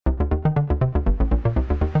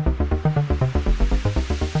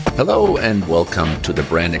Hello and welcome to the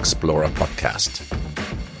Brand Explorer podcast.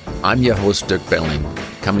 I'm your host, Dirk Belling,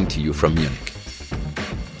 coming to you from Munich.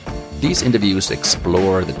 These interviews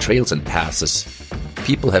explore the trails and passes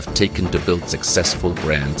people have taken to build successful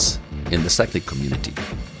brands in the cycling community.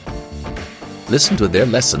 Listen to their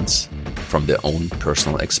lessons from their own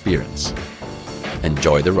personal experience.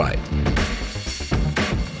 Enjoy the ride.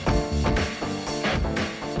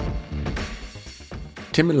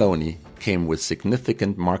 Tim Maloney came with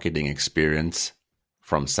significant marketing experience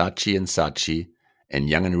from Saatchi & Saatchi and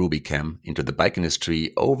Young & Rubicam into the bike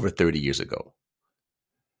industry over 30 years ago.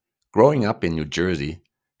 Growing up in New Jersey,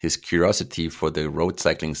 his curiosity for the road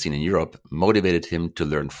cycling scene in Europe motivated him to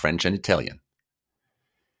learn French and Italian.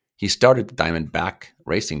 He started the Diamondback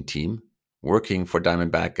racing team, working for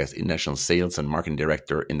Diamondback as international sales and marketing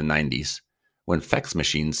director in the 90s, when fax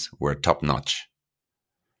machines were top-notch.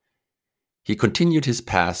 He continued his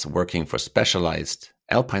path working for Specialized,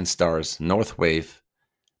 Alpine Stars, Northwave,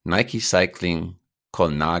 Nike Cycling,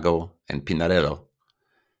 Colnago, and Pinarello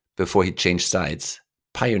before he changed sides,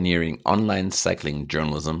 pioneering online cycling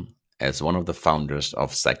journalism as one of the founders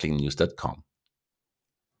of cyclingnews.com.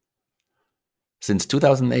 Since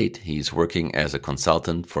 2008, he is working as a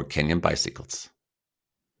consultant for Canyon Bicycles.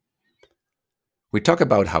 We talk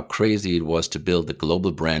about how crazy it was to build a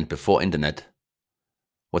global brand before internet,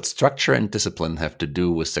 what structure and discipline have to do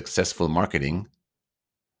with successful marketing,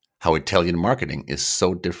 how Italian marketing is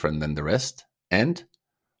so different than the rest, and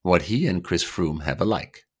what he and Chris Froome have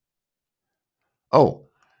alike. Oh,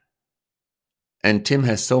 and Tim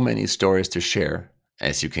has so many stories to share,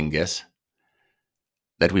 as you can guess,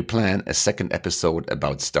 that we plan a second episode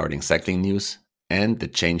about starting cycling news and the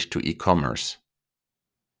change to e-commerce.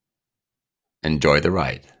 Enjoy the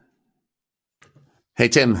ride. Hey,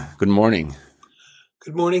 Tim, good morning.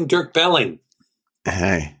 Good morning, Dirk Belling.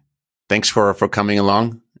 Hey, thanks for coming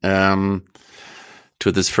along to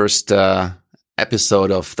this first episode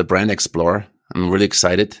of the Brand Explorer. I'm really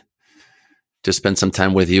excited to spend some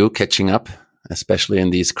time with you, catching up, especially in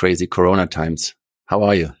these crazy Corona times. How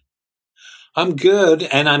are you? I'm good,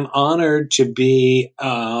 and I'm honored to be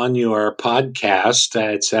on your podcast.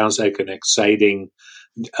 It sounds like an exciting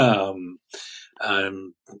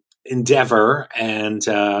endeavor, and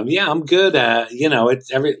I'm good.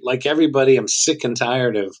 It's like everybody. I'm sick and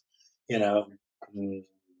tired of,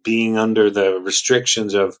 being under the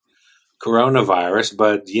restrictions of coronavirus.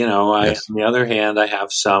 But Yes. on the other hand, I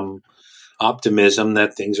have some optimism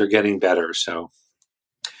that things are getting better. So,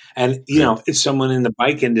 and as someone in the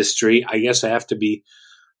bike industry, I guess I have to be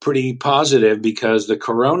pretty positive because the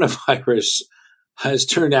coronavirus has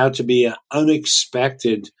turned out to be an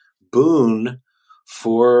unexpected boon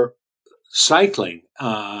for cycling,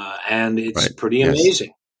 and it's pretty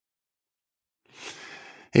amazing.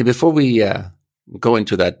 Hey, before we go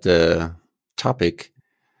into that topic,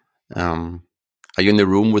 are you in the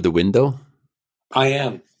room with the window? I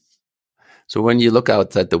am. So when you look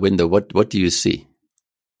outside the window, what do you see?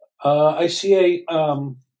 I see a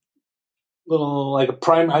little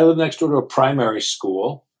I live next door to a primary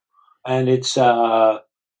school, and it's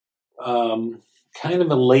kind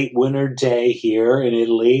of a late winter day here in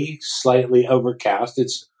Italy, slightly overcast.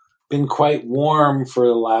 It's been quite warm for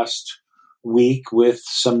the last week with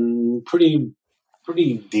some pretty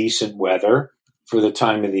decent weather for the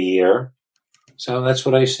time of the year. So that's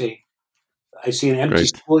what I see. I see an empty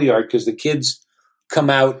schoolyard because the kids come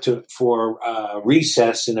out for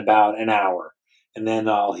recess in about an hour, and then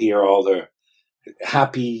I'll hear all the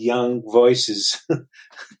happy young voices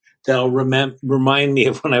that'll remind me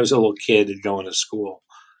of when I was a little kid and going to school.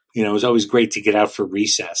 It was always great to get out for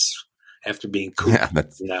recess after being cool.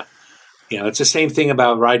 Yeah, it's the same thing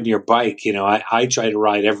about riding your bike. I try to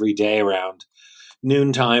ride every day around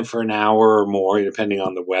noontime for an hour or more, depending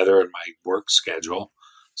on the weather and my work schedule.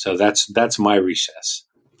 So that's my recess.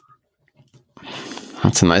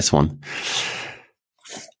 That's a nice one.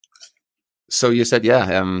 So you said,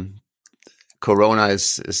 Corona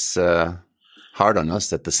is hard on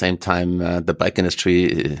us. At the same time, the bike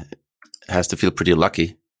industry has to feel pretty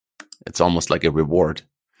lucky. It's almost like a reward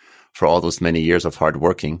for all those many years of hard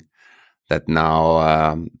working that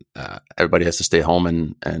now everybody has to stay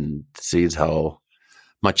home and sees how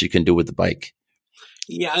much you can do with the bike.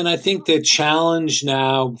 Yeah, and I think the challenge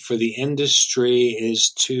now for the industry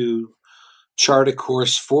is to chart a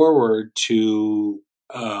course forward to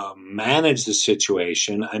manage the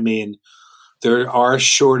situation. I mean, there are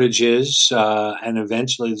shortages, and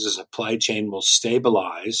eventually the supply chain will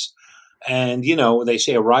stabilize. And, they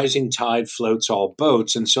say a rising tide floats all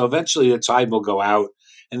boats. And so eventually the tide will go out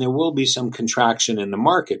and there will be some contraction in the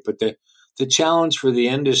market. But the challenge for the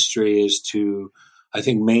industry is to I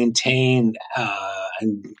think and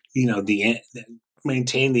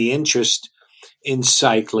maintain the interest in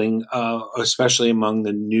cycling, especially among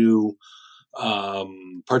the new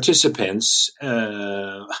participants.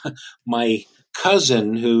 My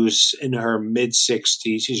cousin, who's in her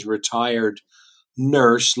mid-60s, she's a retired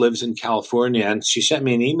nurse, lives in California, and she sent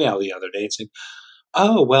me an email the other day and said,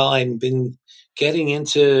 "Oh, well, I've been getting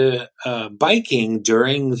into biking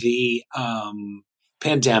during the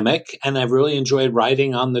pandemic, and I've really enjoyed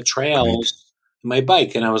riding on the Great. trails my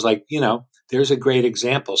bike." And I was like, there's a great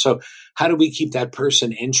example. So, how do we keep that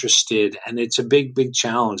person interested? And it's a big, big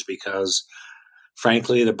challenge because,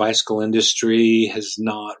 frankly, the bicycle industry has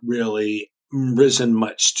not really risen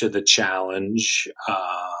much to the challenge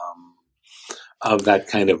of that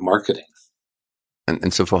kind of marketing.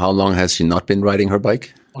 And so for how long has she not been riding her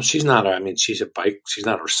bike? Well, she's not. I mean, she's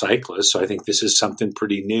not a cyclist. So I think this is something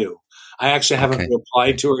pretty new. I actually haven't Okay.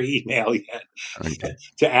 replied to her email yet Okay.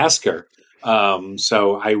 to ask her.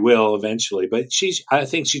 So I will eventually. But I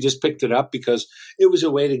think she just picked it up because it was a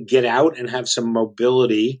way to get out and have some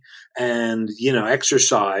mobility and,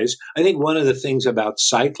 exercise. I think one of the things about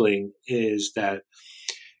cycling is that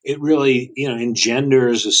it really,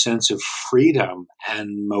 engenders a sense of freedom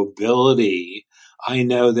and mobility. I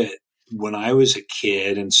know that when I was a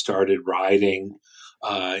kid and started riding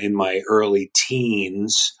in my early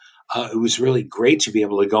teens, it was really great to be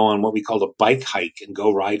able to go on what we called a bike hike and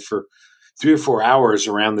go ride for 3 or 4 hours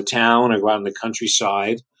around the town or go out in the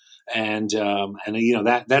countryside. And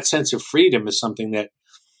that sense of freedom is something that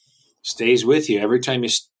stays with you. Every time you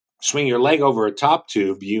swing your leg over a top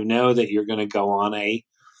tube, you know that you're going to go on a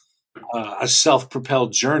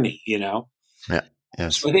self-propelled journey, Yeah.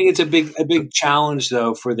 Yes. So I think it's a big challenge,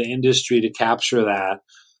 though, for the industry to capture that,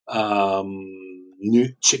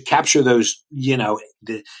 capture those,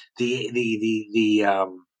 the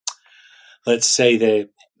let's say the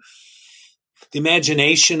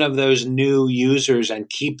imagination of those new users and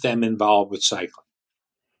keep them involved with cycling.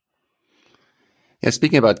 Yeah.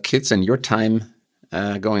 Speaking about kids and your time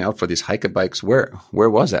going out for these hiker bikes, where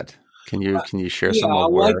was that? Can you share some of I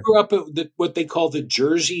where? grew up at what they call the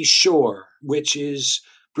Jersey Shore, which is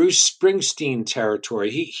Bruce Springsteen territory.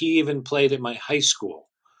 He even played at my high school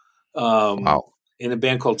Wow. in a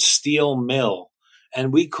band called Steel Mill.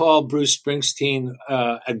 And we call Bruce Springsteen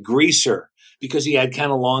a greaser because he had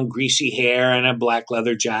kind of long, greasy hair and a black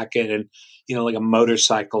leather jacket and, like a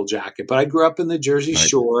motorcycle jacket. But I grew up in the Jersey Right.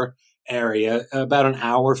 Shore area, about an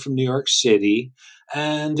hour from New York City.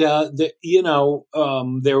 And,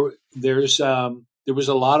 there was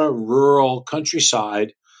a lot of rural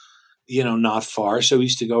countryside, not far. So we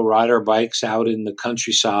used to go ride our bikes out in the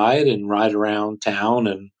countryside and ride around town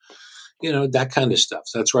and, that kind of stuff.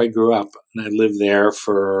 So that's where I grew up. And I lived there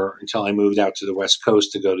until I moved out to the West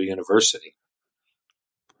Coast to go to university.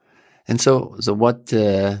 And so what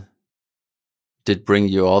did bring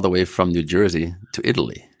you all the way from New Jersey to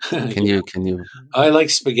Italy? Can you I like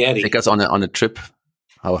spaghetti. take us on a trip?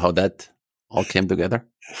 How that all came together?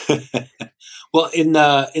 Well, in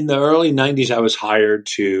the early '90s, I was hired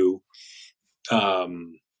to.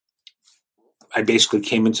 I basically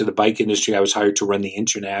came into the bike industry. I was hired to run the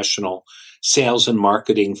international sales and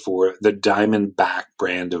marketing for the Diamondback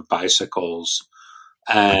brand of bicycles,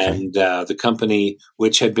 and the company,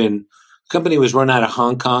 company was run out of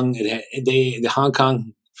Hong Kong. The Hong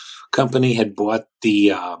Kong company had bought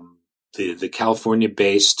the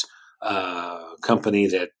California-based company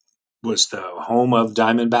that was the home of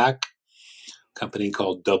Diamondback, a company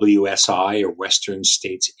called WSI, or Western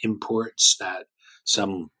States Imports, that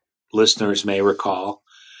some listeners may recall.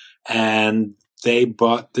 And they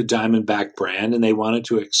bought the Diamondback brand and they wanted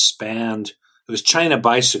to expand. It was China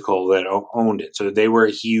Bicycle that owned it. So they were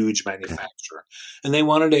a huge manufacturer. And they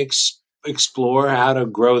wanted to explore how to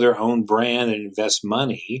grow their own brand and invest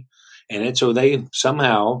money in it. So they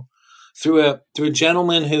somehow, through a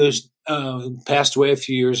gentleman who's passed away a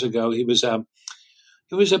few years ago, he was a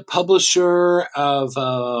publisher of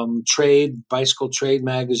bicycle trade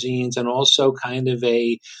magazines, and also kind of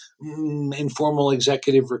a informal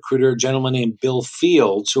executive recruiter, a gentleman named Bill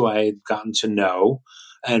Fields, who I had gotten to know,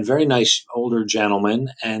 and very nice older gentleman.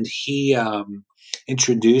 And he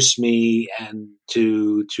introduced me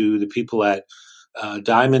to the people at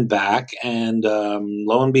Diamondback, and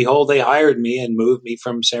lo and behold, they hired me and moved me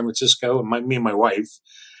from San Francisco, me and my wife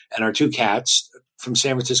and our two cats, from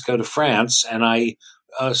San Francisco to France. And I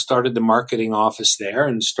started the marketing office there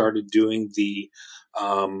and started doing the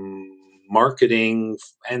marketing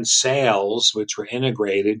and sales, which were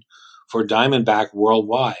integrated for Diamondback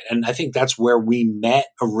worldwide. And I think that's where we met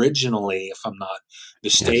originally, if I'm not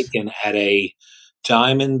mistaken, at a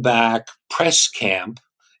Diamondback press camp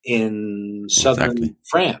in Exactly. southern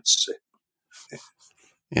France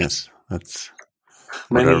Yes, that's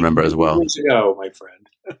what I many, remember as many well. years ago, my friend.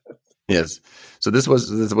 Yes. So this was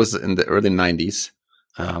in the early 90s.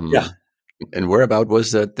 Yeah. Um, and whereabout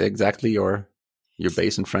was that exactly your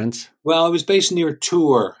base in France? Well, it was based near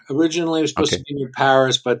Tours. Originally, it was supposed to Okay. be near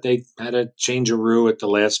Paris, but they had to change a route at the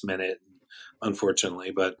last minute,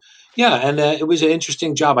 unfortunately. But yeah, and it was an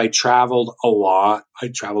interesting job. I traveled a lot. I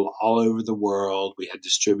traveled all over the world. We had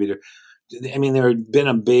distributor. I mean, there had been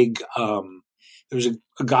a big. There was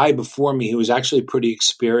a guy before me who was actually a pretty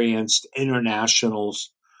experienced international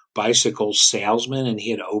bicycle salesman, and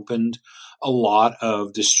he had opened a lot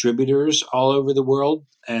of distributors all over the world.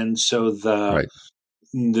 And so Right.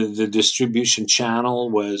 the distribution channel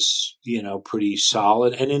was, pretty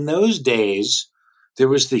solid. And in those days, there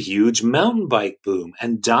was the huge mountain bike boom,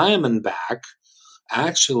 and Diamondback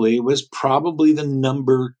actually was probably the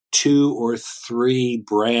number 2 or 3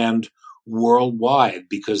 brand worldwide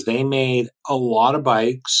because they made a lot of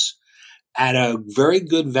bikes at a very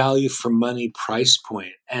good value for money price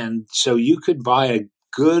point. And so you could buy a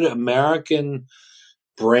good American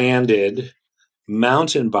branded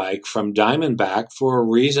mountain bike from Diamondback for a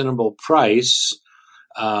reasonable price.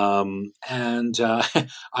 And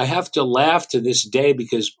I have to laugh to this day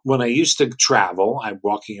because when I used to travel, I'm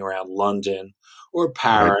walking around London or Right.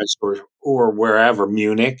 Paris or wherever,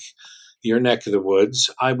 Munich, your neck of the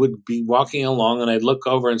woods, I would be walking along and I'd look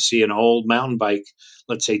over and see an old mountain bike,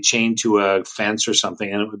 let's say chained to a fence or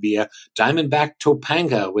something, and it would be a Diamondback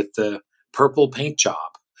Topanga with the purple paint job.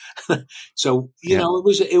 So Yeah.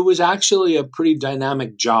 it was actually a pretty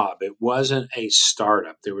dynamic job. It wasn't a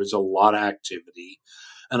startup. There was a lot of activity,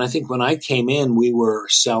 and I think when I came in, we were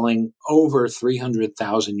selling over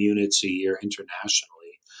 300,000 units a year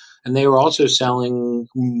internationally, and they were also selling,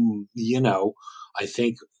 I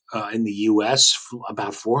think in the U.S.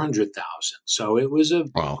 About 400,000. So it was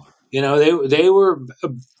Wow. they were a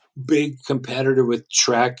big competitor with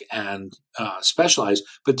Trek and Specialized,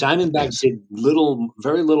 but Diamondback Yes. did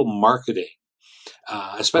very little marketing,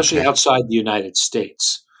 especially Okay. outside the United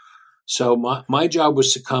States. So my job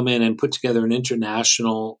was to come in and put together an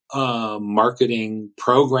international marketing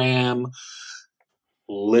program,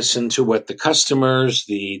 listen to what the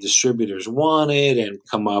distributors wanted, and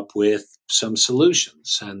come up with some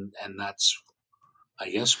solutions. And that's, I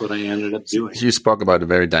guess, what I ended up So doing. you spoke about a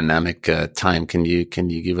very dynamic time. Can you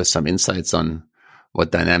give us some insights on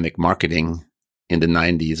what dynamic marketing in the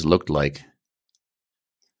 90s looked like?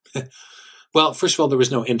 Well, first of all, there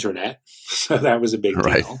was no internet, so that was a big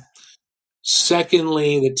Right. deal.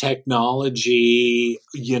 Secondly, the technology,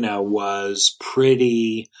 was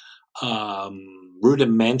pretty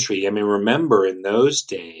rudimentary. I mean, remember in those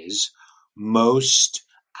days, most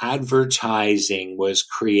advertising was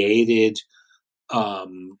created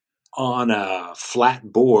um, on a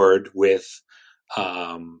flat board with,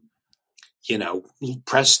 um,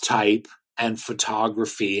 press type and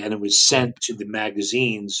photography, and it was Right. sent to the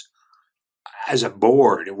magazines as a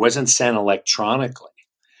board. It wasn't sent electronically.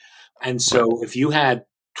 And Right. so if you had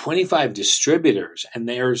 25 distributors and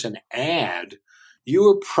there's an ad, you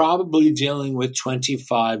were probably dealing with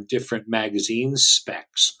 25 different magazine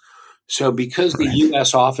specs. So because the Right.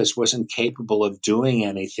 US office wasn't capable of doing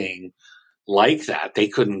anything like that, they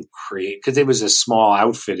couldn't create, because it was a small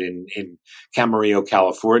outfit in Camarillo,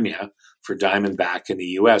 California for Diamondback in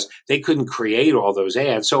the US. They couldn't create all those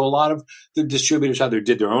ads. So a lot of the distributors either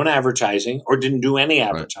did their own advertising or didn't do any Right.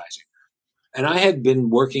 advertising. And I had been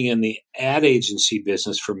working in the ad agency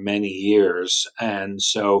business for many years. And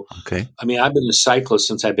so, Okay. I mean, I've been a cyclist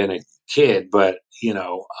since I've been a kid, but,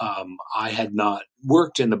 I had not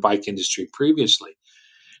worked in the bike industry previously.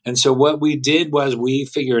 And so what we did was we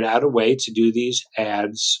figured out a way to do these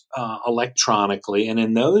ads electronically. And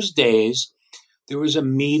in those days, there was a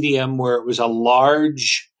medium where it was a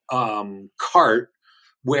large cart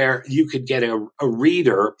where you could get a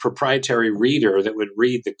reader, a proprietary reader that would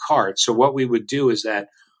read the cart. So what we would do is that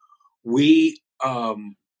we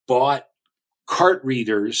bought cart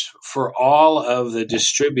readers for all of the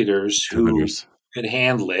distributors who Distributors. could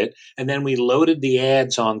handle it. And then we loaded the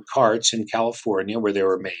ads on carts in California where they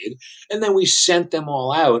were made. And then we sent them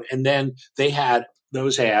all out. And then they had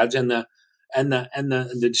those ads, and the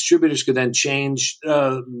distributors could then change,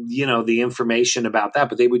 the information about that,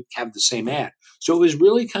 but they would have the same ad. So it was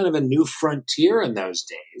really kind of a new frontier in those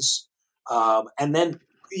days. And then,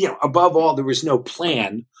 above all, there was no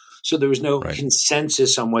plan. So there was no Right.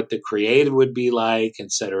 consensus on what the creative would be like,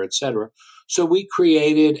 et cetera, et cetera. So we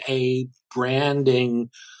created a branding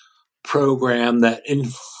program that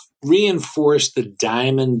reinforced the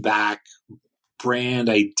Diamondback brand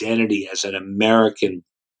identity as an American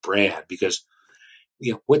brand because,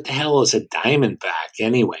 what the hell is a Diamondback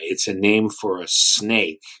anyway? It's a name for a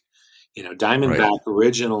snake. Right. Diamondback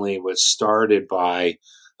originally was started by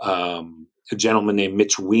a gentleman named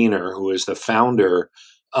Mitch Weiner, who is the founder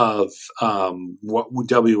of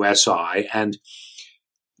WSI. And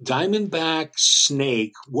Diamondback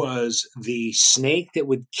snake was the snake that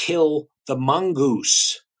would kill the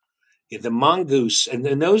mongoose. The mongoose, and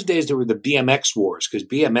in those days there were the BMX wars because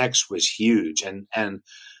BMX was huge, and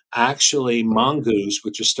actually mongoose,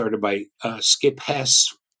 which was started by Skip Hess,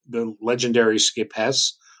 the legendary Skip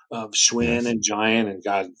Hess of Schwinn Yes. and Giant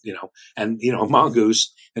and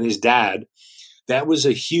mongoose and his dad. That was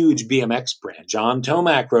a huge BMX brand. John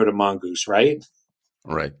Tomac rode a mongoose, right?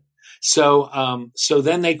 Right. So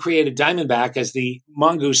then they created Diamondback as the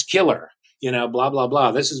mongoose killer. Blah blah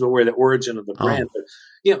blah. This is where the origin of the brand. Oh, But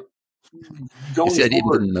you know, you going see, I even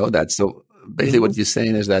forward. didn't know that. So basically, Mhm. what you're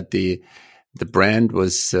saying is that the brand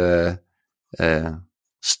was uh,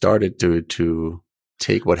 started to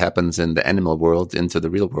take what happens in the animal world into the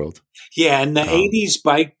real world. Yeah, and the Um, '80s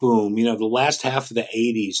bike boom. The last half of the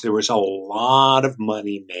 '80s, there was a lot of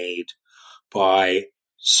money made by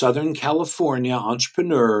Southern California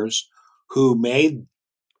entrepreneurs who made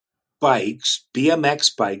bikes, BMX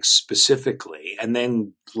bikes specifically, and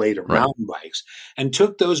then later right. mountain bikes, and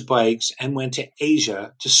took those bikes and went to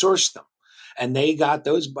Asia to source them. And they got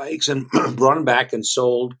those bikes and brought them back and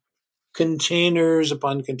sold containers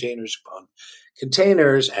upon containers upon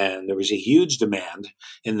containers. And there was a huge demand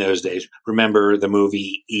in those days. Remember the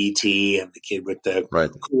movie E.T. and the kid with the Right.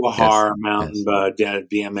 Yes. Kuahar mountain Yes.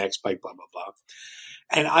 BMX bike, blah, blah, blah.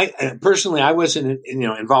 And personally, I wasn't,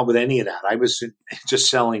 involved with any of that. I was just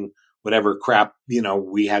selling whatever crap,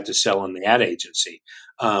 we had to sell in the ad agency.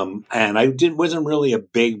 And wasn't really a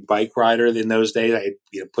big bike rider in those days. I,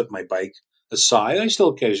 put my bike aside. I still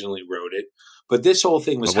occasionally rode it, but this whole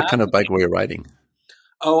thing was What kind of happening. bike were you riding?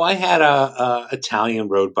 Oh, I had a Italian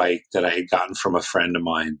road bike that I had gotten from a friend of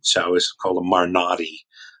mine. So it was called a Marnotti,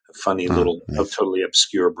 a funny Oh, little, nice. totally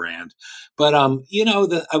obscure brand. But I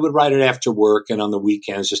would ride it after work and on the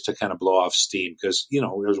weekends just to kind of blow off steam because I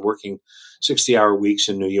was working 60-hour weeks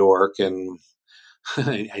in New York and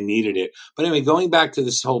I needed it. But anyway, going back to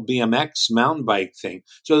this whole BMX mountain bike thing.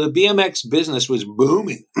 So the BMX business was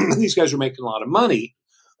booming. These guys were making a lot of money,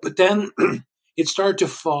 but then it started to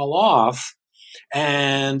fall off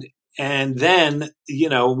and then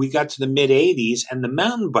we got to the mid '80s and the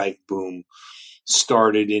mountain bike boom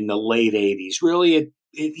started in the late '80s. Really,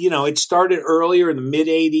 it started earlier in the mid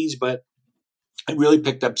 '80s, but it really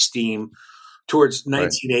picked up steam towards Right.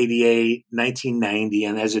 1988, 1990,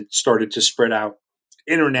 and as it started to spread out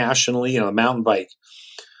internationally, the mountain bike.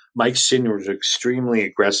 Mike Senior was extremely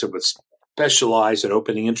aggressive with Specialized at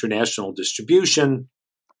opening international distribution,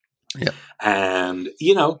 Yeah. and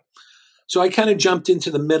so I kind of jumped into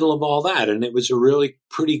the middle of all that, and it was a really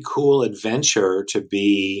pretty cool adventure to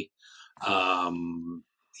be,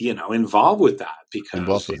 involved with that because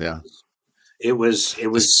Involved with, yeah. it was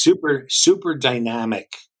Just super super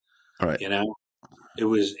dynamic. all right. You know, it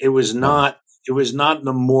was Um, not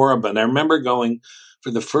the moribund. I remember going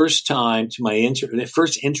for the first time to the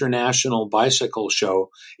first international bicycle show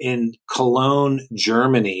in Cologne,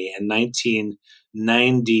 Germany, in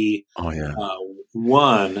 1991, oh yeah.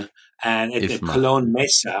 and at the IFMA. Cologne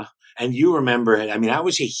Mesa. And you remember it. I mean, that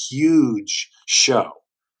was a huge show.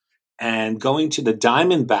 And going to the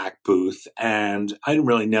Diamondback booth, and I didn't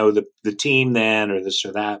really know the team then or this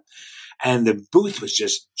or that. And the booth was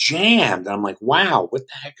just jammed. I'm like, wow, what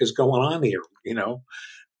the heck is going on here?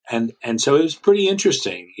 And so it was pretty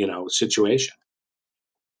interesting, situation.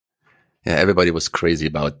 Yeah, everybody was crazy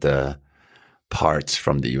about the parts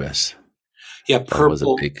from the US. Yeah, That was a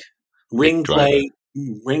purple big driver.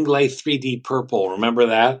 Ringley 3D purple. Remember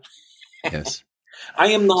that? Yes. I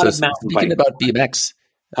am not So a mountain speaking bike, about BMX,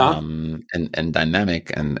 huh? and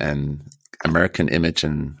dynamic and American image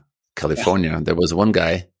in California, there was one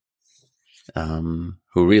guy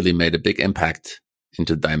who really made a big impact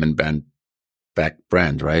into Diamond Band back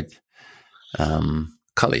brand, right?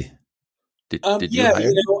 Cully. Did you Yeah, hire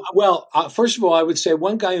him? well, first of all, I would say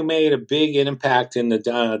one guy who made a big impact in the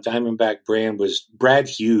Diamondback brand was Brad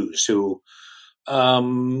Hughes, who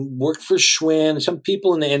worked for Schwinn. Some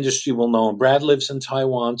people in the industry will know him. Brad lives in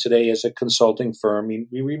Taiwan today as a consulting firm. He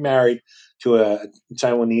remarried to a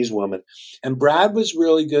Taiwanese woman. And Brad was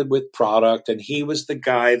really good with product, and he was the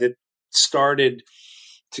guy that started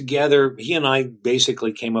together. He and I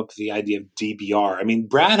basically came up with the idea of DBR. I mean,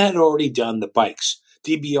 Brad had already done the bikes.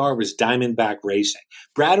 DBR was Diamondback Racing.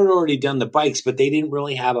 Brad had already done the bikes, but they didn't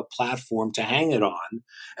really have a platform to hang it on.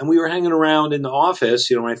 And we were hanging around in the office,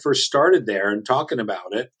 when I first started there and talking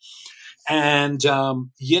about it. And,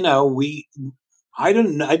 I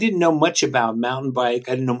didn't know much about mountain bike.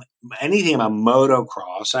 I didn't know anything about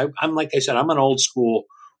motocross. I'm like I said, I'm an old school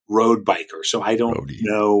road biker, so I don't Roadie.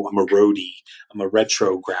 know. I'm a roadie. I'm a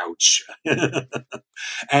retro grouch.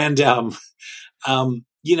 And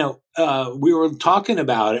we were talking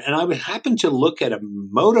about it, and I would happen to look at a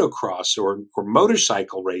motocross or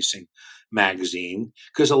motorcycle racing magazine,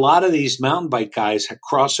 because a lot of these mountain bike guys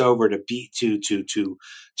cross over to beat to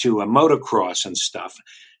a motocross and stuff.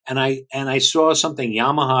 And I saw something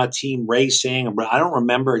Yamaha Team Racing. I don't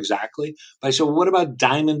remember exactly, but I said, well, "What about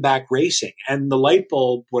Diamondback Racing?" And the light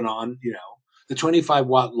bulb went on. The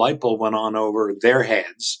 25-watt light bulb went on over their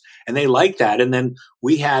heads, and they liked that. And then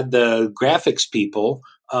we had the graphics people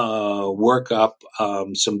work up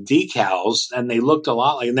some decals, and they looked a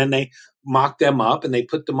lot like. And then they mocked them up and they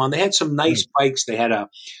put them on. They had some nice bikes. They had a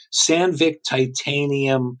Sandvik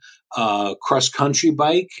titanium cross country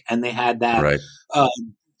bike, and they had that. Right.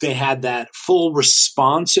 They had that full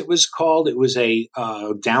response. It was called. It was a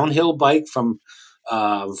downhill bike from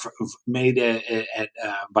made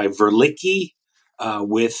by Verlicki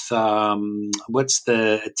with what's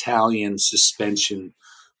the Italian suspension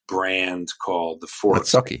brand called? The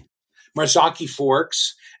Forks. Marzocchi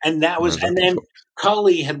Forks, and that was. And then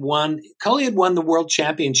Cully had won the world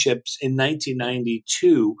championships in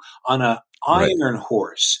 1992 on a iron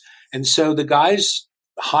horse, and so the guys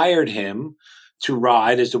hired him to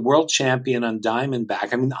ride as the world champion on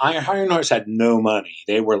Diamondback. I mean, Iron Horse had no money.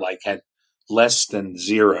 They were had less than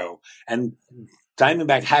zero. And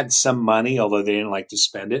Diamondback had some money, although they didn't like to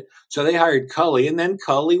spend it. So they hired Cully. And then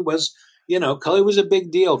Cully was a big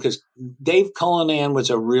deal because Dave Cullinan was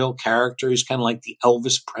a real character. He's kind of like the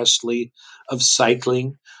Elvis Presley of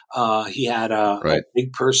cycling. He had a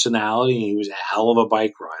big personality. And he was a hell of a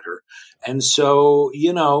bike rider. And so,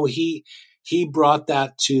 he brought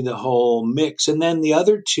that to the whole mix. And then the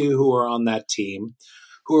other two who are on that team,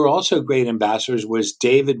 who are also great ambassadors, was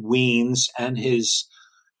David Weens and his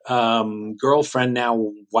girlfriend,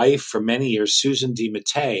 now wife for many years, Susan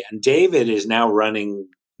DiMattei. And David is now running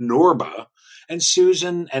Norba. And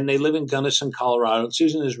Susan, and they live in Gunnison, Colorado.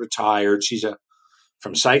 Susan is retired. She's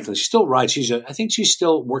from cycling. She still rides. I think she's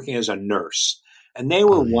still working as a nurse. And they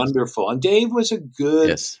were wonderful. And Dave was a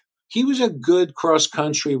good he was a good cross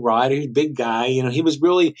country rider. He's a big guy. He was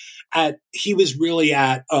really at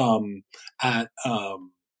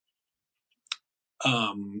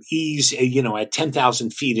ease, at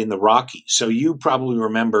 10,000 feet in the Rockies. So you probably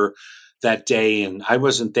remember that day, and I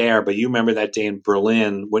wasn't there, but you remember that day in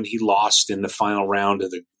Berlin when he lost in the final round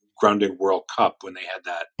of the Grundig World Cup when they had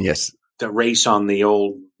that race on the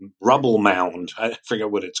old rubble mound. I forget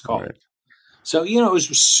what it's called. Right. So, it was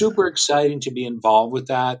super exciting to be involved with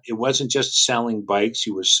that. It wasn't just selling bikes.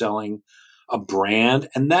 You were selling a brand,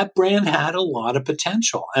 and that brand had a lot of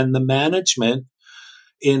potential. And the management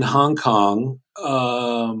in Hong Kong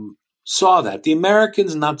saw that. The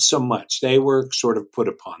Americans, not so much. They were sort of put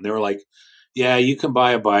upon. They were like, yeah, you can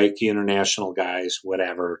buy a bike, the international guys,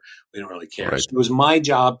 whatever. We don't really care. Right. So it was my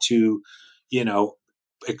job to,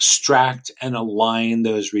 extract and align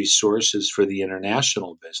those resources for the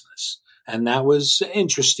international business. And that was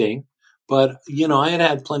interesting. But, I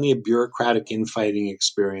had plenty of bureaucratic infighting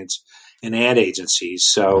experience in ad agencies.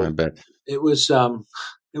 So I bet. It was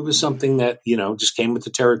something that, just came with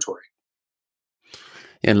the territory.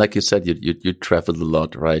 And like you said, you traveled a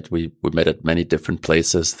lot, right? We met at many different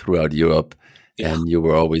places throughout Europe, and you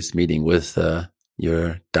were always meeting with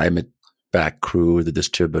your Diamondback crew, the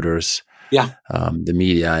distributors, the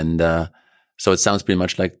media. And so it sounds pretty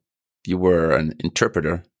much like you were an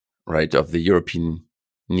interpreter, right, of the European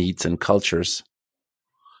needs and cultures.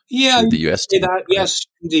 Yeah, the U.S. team, that, yes,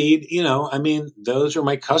 indeed. Those are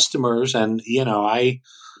my customers, and I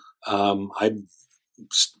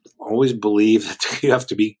always believe that you have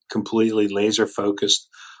to be completely laser focused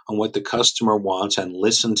on what the customer wants and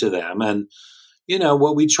listen to them. And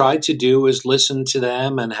what we tried to do is listen to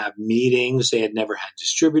them and have meetings. They had never had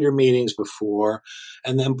distributor meetings before,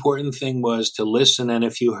 and the important thing was to listen. And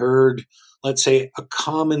if you heard, let's say, a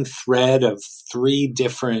common thread of 3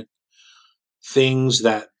 different things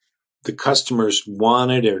that the customers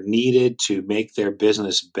wanted or needed to make their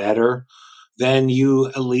business better, then you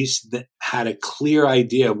at least had a clear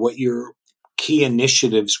idea of what your key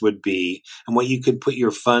initiatives would be and what you could put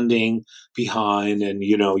your funding behind and,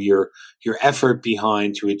 your effort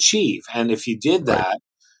behind to achieve. And if you did that,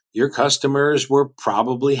 your customers were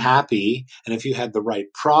probably happy. And if you had the right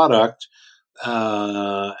product,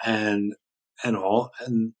 and all,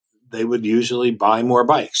 and they would usually buy more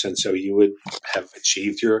bikes, and so you would have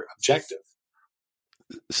achieved your objective.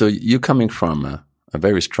 So you coming from a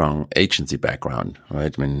very strong agency background,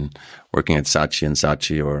 right? I mean, working at Saatchi and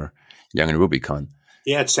Saatchi or Young and Rubicon.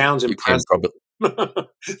 Yeah, it sounds You came impressive. probably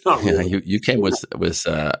Not yeah, really. you came with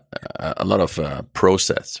a lot of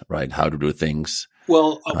process, right? How to do things.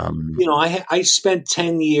 Well, Um, I spent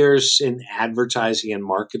 10 years in advertising and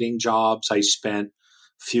marketing jobs. I spent a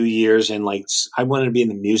few years in I wanted to be in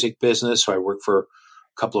the music business. So I worked for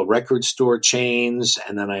a couple of record store chains.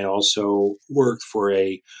 And then I also worked for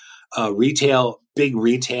a big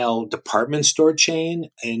retail department store chain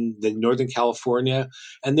in the Northern California.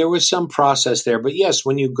 And there was some process there. But yes,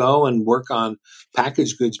 when you go and work on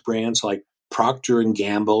packaged goods brands like Procter and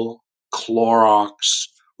Gamble, Clorox,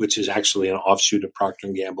 which is actually an offshoot of Procter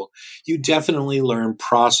and Gamble, you definitely learn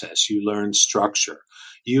process. You learn structure.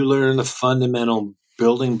 You learn the fundamental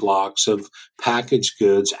building blocks of packaged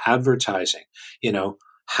goods advertising.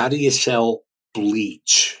 How do you sell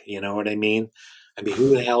bleach? You know what I mean? I mean, who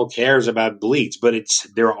the hell cares about bleach? But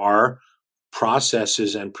there are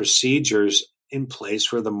processes and procedures in place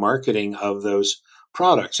for the marketing of those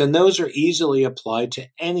products, and those are easily applied to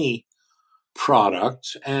any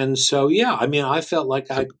product. And so, yeah, I mean, I felt like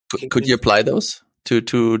so I came could you in. apply those to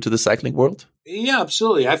the cycling world? Yeah,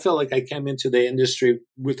 absolutely. I felt like I came into the industry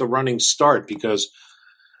with a running start because,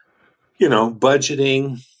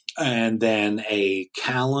 budgeting and then a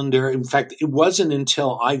calendar. In fact, it wasn't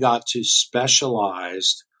until I got to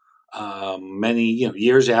specialized many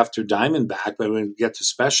years after Diamondback, but when we get to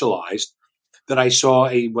specialized, that I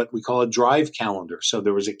saw what we call a drive calendar. So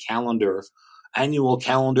there was a annual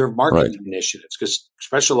calendar of Right, marketing initiatives, because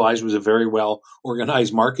Specialized was a very well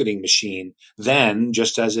organized marketing machine then,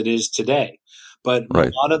 just as it is today. But a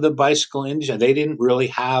right, lot of the bicycle industry, they didn't really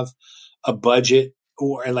have a budget.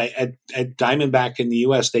 Or like at Diamondback in the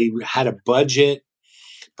US, they had a budget,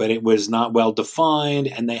 but it was not well defined.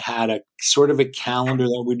 And they had a sort of a calendar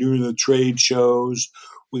that we're doing the trade shows.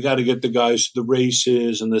 We got to get the guys to the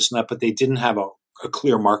races and this and that, but they didn't have a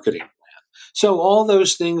clear marketing. So all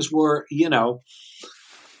those things were,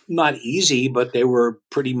 not easy, but they were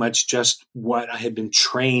pretty much just what I had been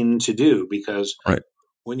trained to do, because right.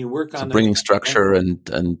 when you work So on those, bringing structure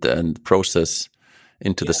and process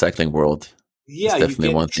into the yeah, cycling world is yeah, you definitely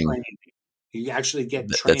get one thing trained. You actually get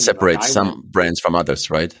that trained. Like separates I went, some brands from others,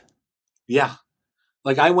 right? yeah,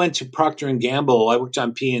 like I went to Procter and Gamble. I worked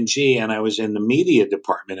on P&G, and I was in the media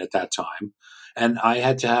department at that time, and I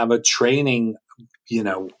had to have a training, you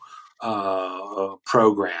know,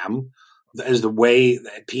 program as the way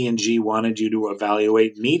that P&G wanted you to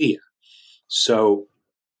evaluate media. So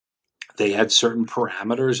they had certain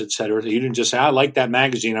parameters, et cetera. You didn't just say, "I like that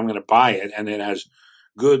magazine, I'm going to buy it, and it has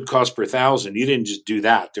good cost per thousand." You didn't just do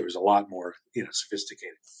that. There was a lot more,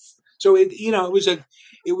 sophisticated. So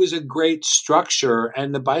it was a great structure,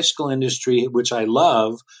 and the bicycle industry, which I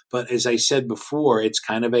love, but as I said before, it's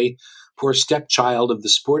kind of a poor stepchild of the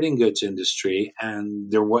sporting goods industry,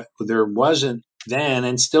 and there wasn't then,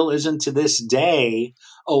 and still isn't to this day,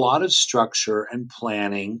 a lot of structure and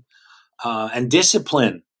planning and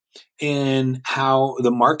discipline in how the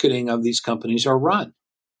marketing of these companies are run.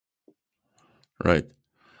 Right.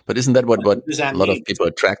 But isn't that what What does a that lot of mean? people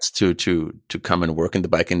attracts to come and work in the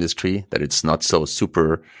bike industry? That it's not so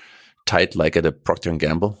super tight like at a Procter and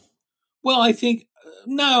Gamble. Well, I think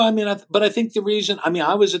no. I mean, but I think the reason. I mean,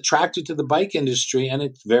 I was attracted to the bike industry, and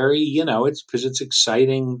it's very, it's because it's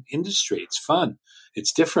exciting industry. It's fun.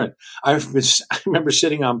 It's different. I remember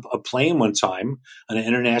sitting on a plane one time on an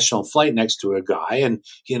international flight next to a guy, and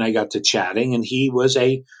he and I got to chatting, and he was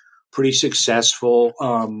a pretty successful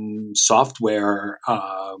software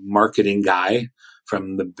marketing guy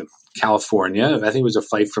from California. I think it was a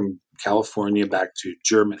flight from California back to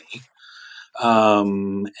Germany,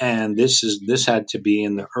 and this had to be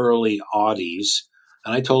in the early Aughties.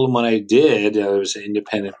 And I told him what I did. I was an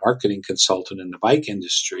independent marketing consultant in the bike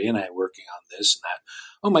industry, and I working on this and that.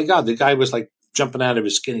 Oh my God, the guy was like jumping out of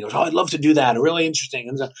his skin. He goes, "Oh, I'd love to do that. Really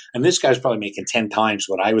interesting." And this guy's probably making 10 times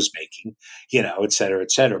what I was making, et cetera, et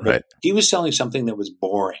cetera. But Right. he was selling something that was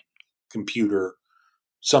boring, computer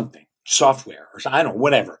something, software, or I don't know,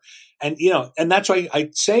 whatever. And and that's why I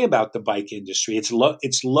say about the bike industry, it's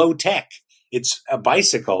low tech. It's a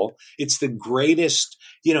bicycle. It's the greatest,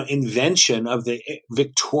 invention of the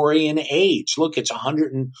Victorian age. Look, it's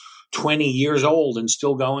 120 years old and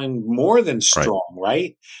still going more than Right. strong,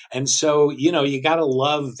 right? And so, you got to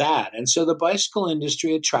love that. And so the bicycle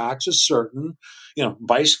industry attracts a certain,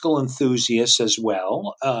 bicycle enthusiasts as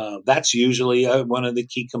well. That's usually one of the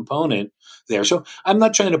key component there. So I'm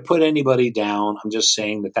not trying to put anybody down. I'm just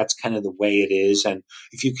saying that that's kind of the way it is. And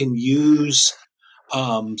if you can use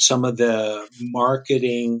some of the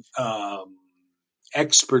marketing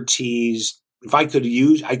expertise. If I could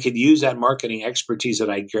use that marketing expertise that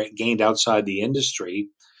I gained outside the industry.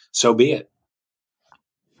 So be it.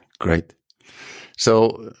 Great.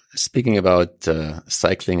 So, speaking about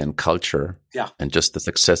cycling and culture, Yeah. and just the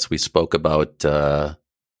success we spoke about that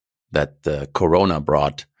Corona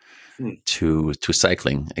brought to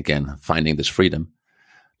cycling again, finding this freedom.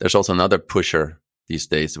 There's also another pusher these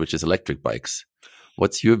days, which is electric bikes.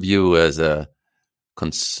 What's your view as a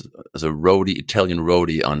Italian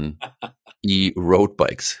roadie on road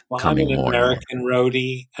bikes Well, I'm coming an more and more? American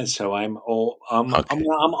roadie, and so I'm old. Okay.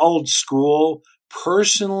 I'm old school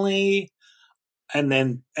personally, and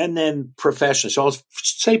then professionally. So I'll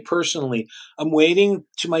say personally, I'm waiting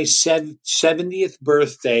to my 70th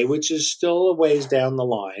birthday, which is still a ways down the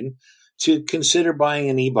line, to consider buying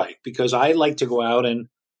an e-bike because I like to go out and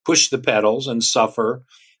push the pedals and suffer,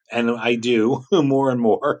 and I do more and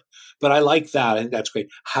more. But I like that. I think that's great.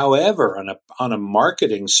 However, on a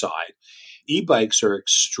marketing side, e-bikes are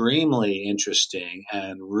extremely interesting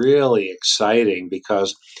and really exciting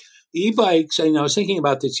because e-bikes, I was thinking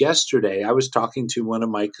about this yesterday. I was talking to one of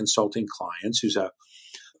my consulting clients who's a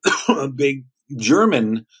big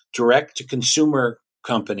German direct to consumer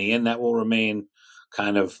company, and that will remain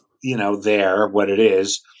kind of, there, what it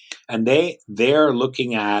is. And they're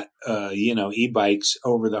looking at, e-bikes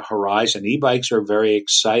over the horizon. E-bikes are very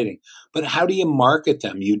exciting, but how do you market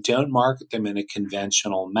them? You don't market them in a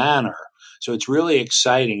conventional manner. So it's really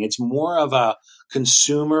exciting. It's more of a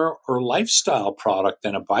consumer or lifestyle product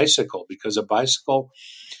than a bicycle because a bicycle,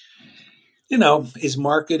 is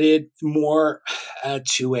marketed more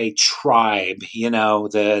to a tribe,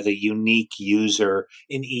 the unique user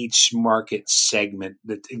in each market segment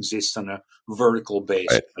that exists on a vertical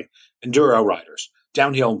basis, Right. like enduro riders,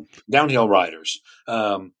 downhill riders,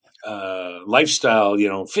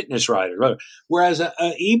 lifestyle, fitness riders. Whereas a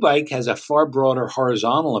e-bike has a far broader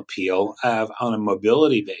horizontal appeal on a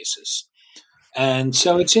mobility basis. And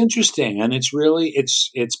so it's interesting, and it's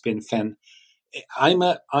been fun. I'm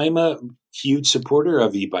a huge supporter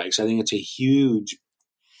of e-bikes. I think it's a huge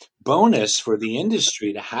bonus for the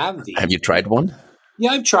industry to have these. Have you tried one?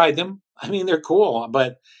 Yeah, I've tried them. I mean, they're cool,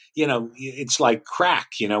 but it's like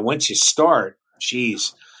crack. Once you start,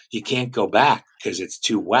 geez, you can't go back because it's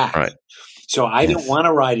too whack. Right. So I don't Yes. want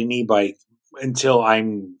to ride an e-bike until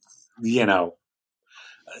I'm,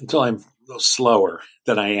 slower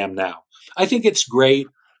than I am now. I think it's great.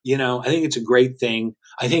 I think it's a great thing.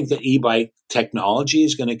 I think the e-bike technology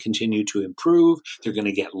is going to continue to improve. They're going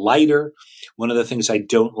to get lighter. One of the things I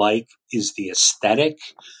don't like is the aesthetic,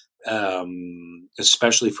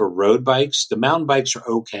 especially for road bikes. The mountain bikes are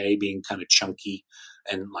okay, being kind of chunky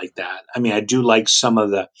and like that. I mean, I do like some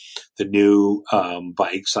of the new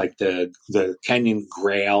bikes, like the Canyon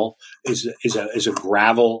Grail is a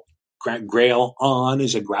gravel. Grail on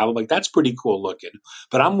is a gravel bike. That's pretty cool looking.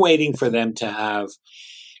 But I'm waiting for them to have,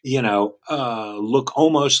 look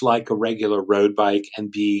almost like a regular road bike and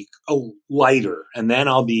be lighter. And then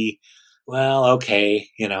I'll be, well, okay,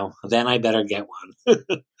 then I better get one.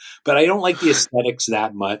 But I don't like the aesthetics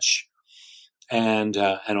that much. And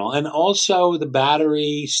all. And also the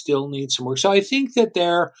battery still needs some work. So I think that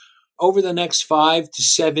they're over the next 5 to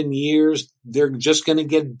 7 years, they're just going to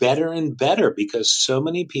get better and better because so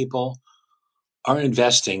many people are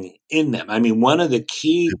investing in them. I mean, one of the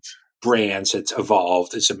key brands that's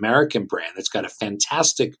evolved is an American brand that's got a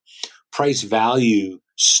fantastic price value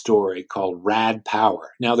story called Rad Power.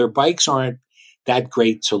 Now, their bikes aren't that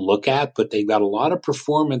great to look at, but they've got a lot of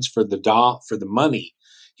performance for the money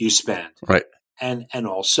you spend. Right. And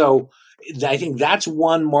also, I think that's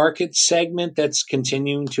one market segment that's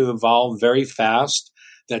continuing to evolve very fast.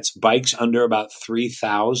 That's bikes under about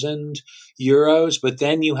 3,000 euros. But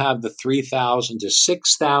then you have the 3,000 to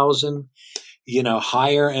 6,000,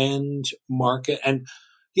 higher end market. And,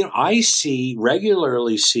 I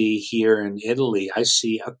regularly see here in Italy, I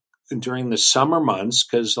see during the summer months,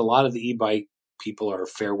 because a lot of the e-bike people are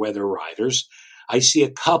fair weather riders. I see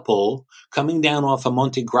a couple coming down off of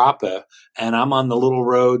Monte Grappa, and I'm on the little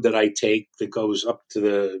road that I take that goes up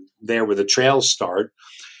to there where the trails start.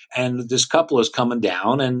 And this couple is coming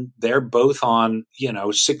down, and they're both on,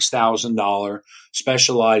 $6,000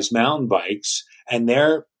 specialized mountain bikes, and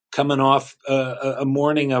they're coming off a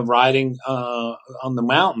morning of riding on the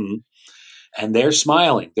mountain, and they're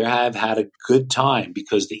smiling. They have had a good time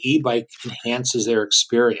because the e-bike enhances their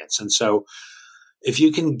experience. And so if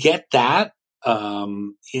you can get that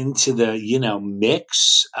into the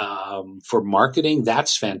mix for marketing,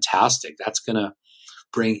 that's fantastic. That's going to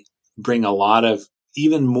bring a lot of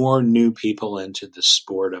even more new people into the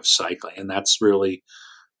sport of cycling, and that's really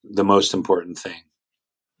the most important thing.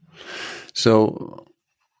 So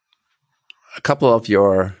a couple of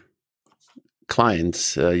your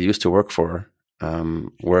clients you used to work for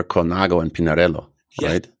were Colnago and Pinarello,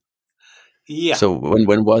 right? Yeah. So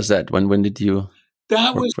when was that? When did you?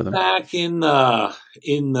 That was back in the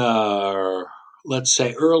let's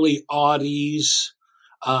say early '80s.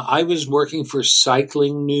 I was working for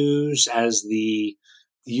Cycling News as the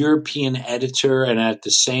European editor, and at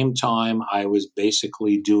the same time, I was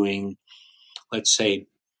basically doing, let's say,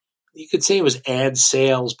 you could say it was ad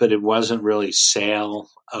sales, but it wasn't really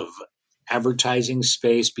sale of advertising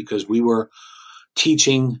space because we were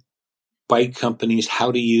teaching bike companies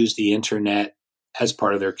how to use the internet as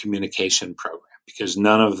part of their communication program, because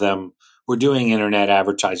none of them were doing internet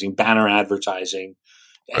advertising, banner advertising,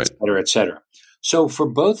 et cetera, et cetera. So for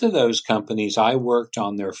both of those companies, I worked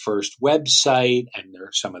on their first website and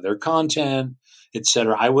some of their content, et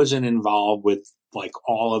cetera. I wasn't involved with like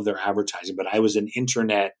all of their advertising, but I was an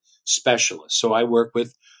internet specialist. So I worked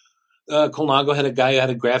with Colnago had a guy who had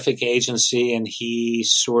a graphic agency, and he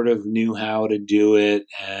sort of knew how to do it.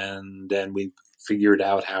 And then we figured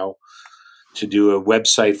out how to do a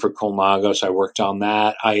website for Colnago. So I worked on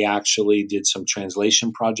that. I actually did some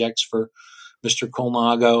translation projects for Mr.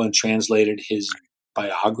 Colnago and translated his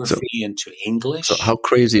biography into English. So how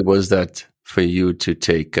crazy was that for you to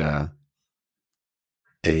take the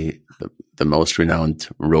most renowned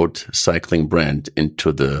road cycling brand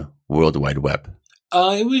into the World Wide Web?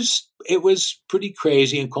 It was pretty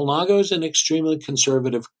crazy. And Colnago is an extremely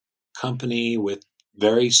conservative company with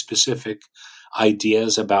very specific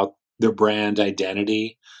ideas about their brand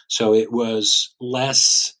identity. So it was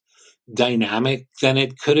less dynamic than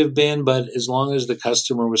it could have been, but as long as the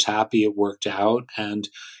customer was happy, it worked out. And,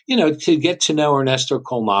 to get to know Ernesto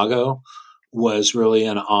Colnago was really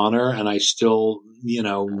an honor. And I still,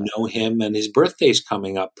 know him, and his birthday's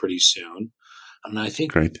coming up pretty soon. And I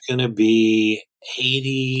think he's going to be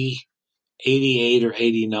 80, 88 or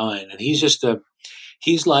 89. And he's just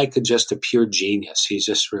just a pure genius. He's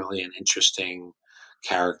just really an interesting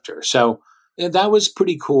character. So that was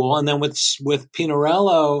pretty cool. And then with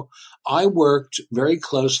Pinarello, I worked very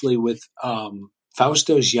closely with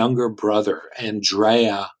Fausto's younger brother,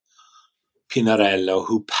 Andrea Pinarello,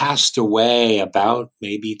 who passed away about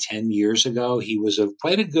maybe 10 years ago. He was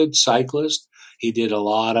quite a good cyclist. He did a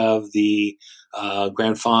lot of the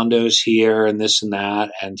Grand Fondos here and this and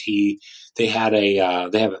that. And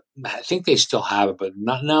I think they still have it, but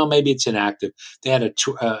not now. Maybe it's inactive. They had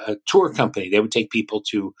a tour company. They would take people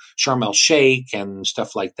to Sharm el Sheikh and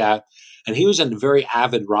stuff like that. And he was a very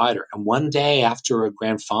avid rider. And one day after a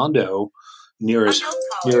Grand Fondo near his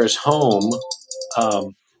home,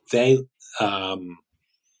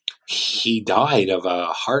 he died of a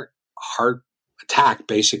heart attack.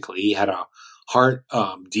 Basically, he had a heart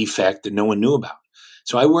defect that no one knew about.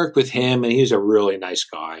 So I worked with him, and he was a really nice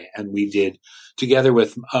guy. And we did, together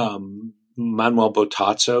with Manuel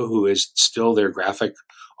Botazzo, who is still their graphic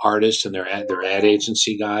artist and their ad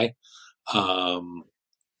agency guy.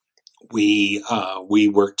 We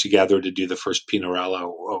worked together to do the first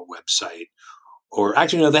Pinarello website. Or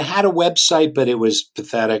actually, no, they had a website, but it was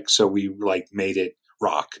pathetic. So we made it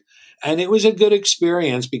rock. And it was a good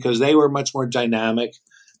experience because they were much more dynamic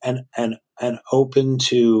and open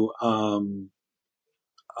to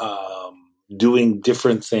doing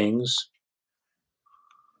different things.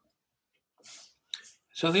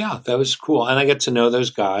 So yeah, that was cool. And I get to know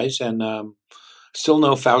those guys, and still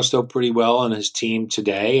know Fausto pretty well and his team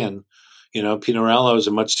today. And, Pinarello is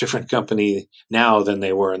a much different company now than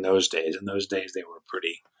they were in those days. In those days, they were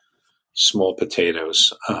pretty small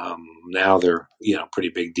potatoes. Now they're, pretty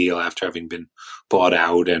big deal after having been bought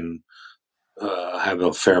out and have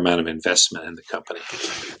a fair amount of investment in the company.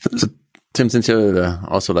 So, Tim, since you're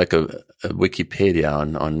also like a Wikipedia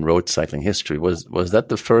on road cycling history, was that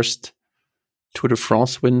the first Tour de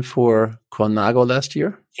France win for Colnago last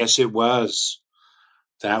year? Yes, it was.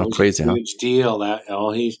 That was crazy, a huge deal.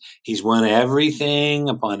 He's won everything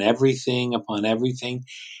upon everything upon everything,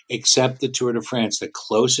 except the Tour de France. The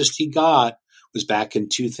closest he got was back in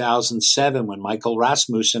 2007 when Michael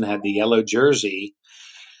Rasmussen had the yellow jersey,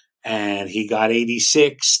 and he got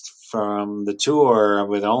 86th from the tour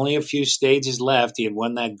with only a few stages left. He had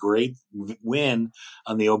won that great win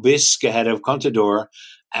on the Obisque ahead of Contador,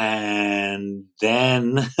 and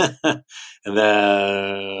then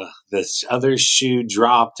the other shoe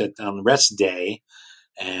dropped on the rest day,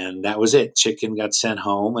 and that was it. Chicken got sent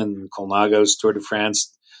home, and Colnago's Tour de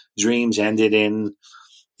France dreams ended in,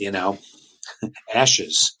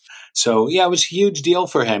 ashes. So yeah, it was a huge deal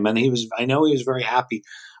for him, and I know he was very happy.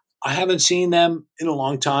 I haven't seen them in a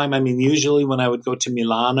long time. I mean, usually when I would go to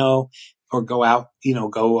Milano or go out,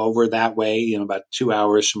 go over that way, about 2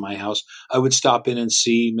 hours from my house, I would stop in and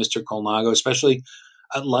see Mr. Colnago, especially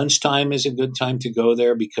at lunchtime is a good time to go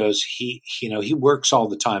there because he works all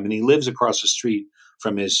the time and he lives across the street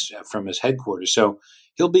from his headquarters. So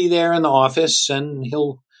he'll be there in the office and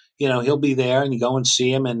he'll be there and you go and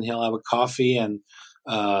see him and he'll have a coffee and,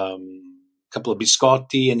 couple of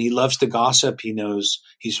biscotti, and he loves to gossip. He knows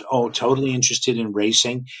he's totally interested in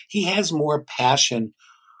racing. He has more passion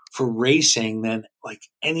for racing than like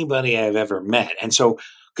anybody I've ever met. And so,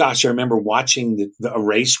 gosh, I remember watching a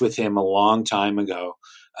race with him a long time ago.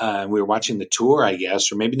 We were watching the Tour, I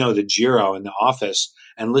guess, or maybe the Giro in the office,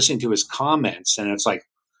 and listening to his comments. And it's like,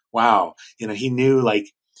 wow, he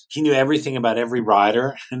knew everything about every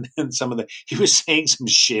rider, and then he was saying some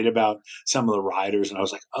shit about some of the riders, and I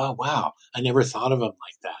was like, oh wow, I never thought of him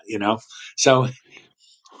like that, So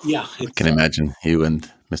yeah, I can imagine you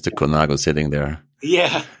and Mr. Colnago sitting there.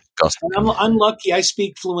 Yeah, and I'm lucky. I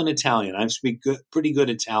speak fluent Italian. I speak pretty good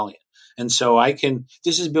Italian, and so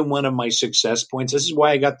this has been one of my success points. This is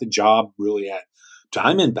why I got the job really at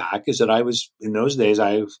Diamondback. Is that in those days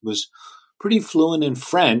I was pretty fluent in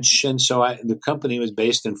French, and so the company was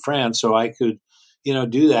based in France, so I could,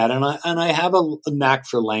 do that. And I have a knack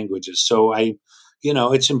for languages, so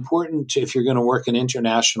it's important if you're going to work in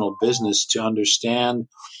international business to understand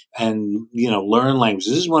and learn languages.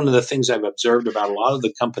 This is one of the things I've observed about a lot of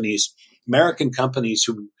the companies, American companies,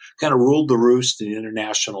 who kind of ruled the roost in the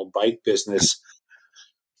international bike business.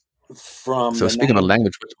 So speaking of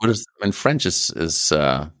language, French is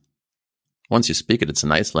once you speak it, it's a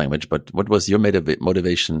nice language. But what was your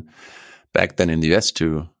motivation back then in the US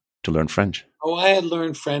to learn French? Oh, I had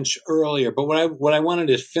learned French earlier, but what I wanted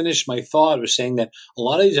to finish my thought was saying that a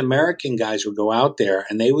lot of these American guys would go out there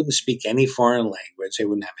and they wouldn't speak any foreign language. They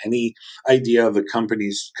wouldn't have any idea of the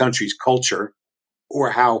country's culture or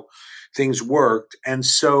how things worked. And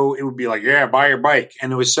so it would be like, yeah, buy your bike.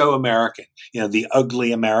 And it was so American, the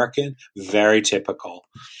ugly American, very typical.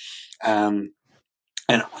 And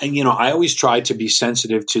I always try to be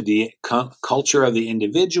sensitive to the culture of the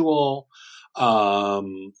individual,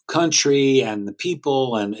 country, and the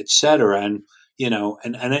people, and et cetera. And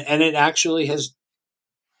and it actually has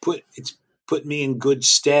put me in good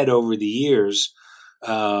stead over the years.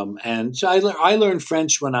 And so I learned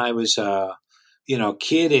French when I was a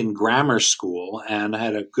kid in grammar school, and I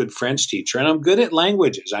had a good French teacher. And I'm good at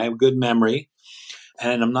languages. I have good memory,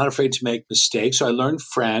 and I'm not afraid to make mistakes. So I learned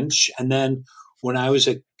French, and then when I was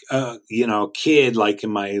a kid, like in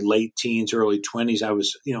my late teens, early 20s, I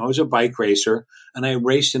was a bike racer, and I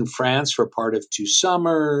raced in France for part of 2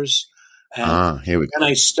 summers. And here we go. And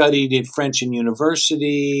I studied in French in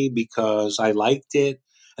university because I liked it.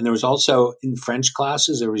 And there was also in French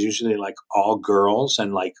classes, there was usually like all girls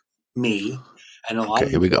and like me. And a lot of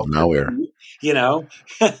here we go. Now we're,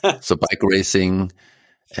 so bike racing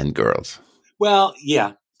and girls. Well,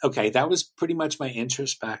 yeah. Okay, that was pretty much my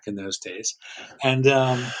interest back in those days, and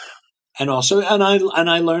I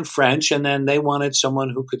learned French, and then they wanted someone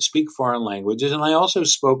who could speak foreign languages, and I also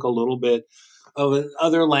spoke a little bit of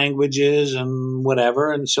other languages and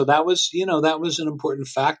whatever, and so that was an important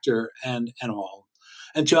factor, and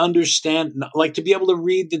to understand, like to be able to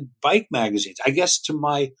read the bike magazines. I guess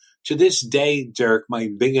to this day, Dirk, my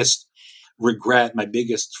biggest regret, my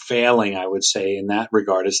biggest failing, I would say in that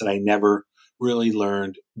regard, is that I never really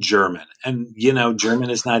learned German. And,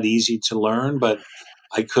 German is not easy to learn, but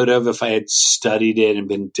I could have if I had studied it and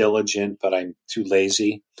been diligent, but I'm too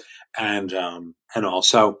lazy. And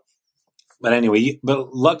also, but anyway,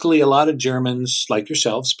 but luckily a lot of Germans like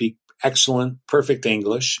yourself speak excellent, perfect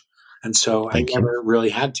English. And so I never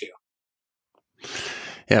really had to.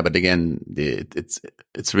 Yeah. But again,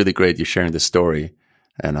 it's really great you're sharing this story.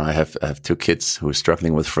 And I have 2 kids who are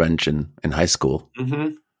struggling with French in high school.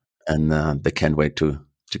 Mm-hmm. And they can't wait to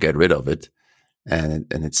get rid of it, and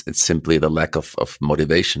it's simply the lack of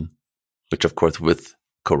motivation, which of course with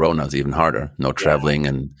Corona is even harder. No traveling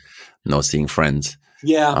and no seeing friends.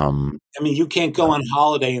 Yeah. Um, I mean, you can't go on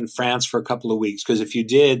holiday in France for a couple of weeks because if you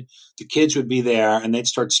did, the kids would be there and they'd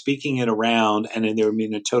start speaking it around, and then there would be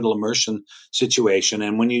a total immersion situation.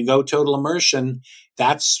 And when you go total immersion,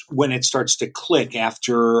 that's when it starts to click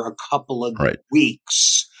after a couple of right.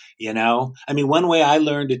 weeks. I mean, one way I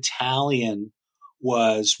learned Italian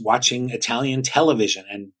was watching Italian television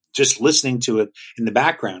and just listening to it in the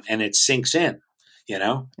background, and it sinks in. You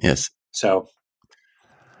know, Yes. so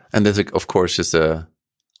And there's, of course, just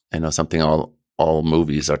something all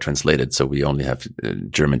movies are translated. So we only have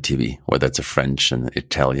German TV, whether it's a French, an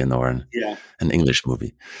Italian, or yeah. an English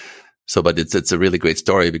movie. So, but it's a really great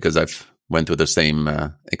story because I've went through the same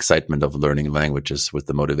excitement of learning languages with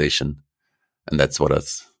the motivation, and that's what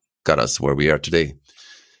has got us where we are today.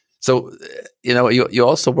 So, you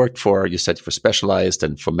also worked you said for Specialized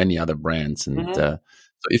and for many other brands. And so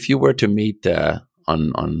if you were to meet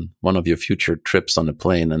on one of your future trips on a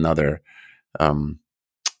plane, another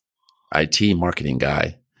IT marketing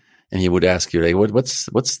guy, and he would ask you, like,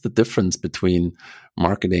 what's the difference between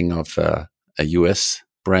marketing of a US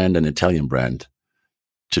brand and Italian brand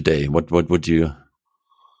today? What would you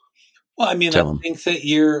Well, I mean, I tell him? think that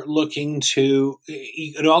you're looking to,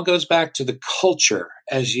 it all goes back to the culture,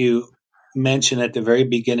 as you mentioned at the very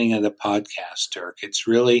beginning of the podcast, Dirk. It's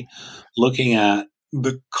really looking at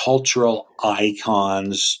the cultural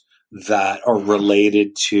icons that are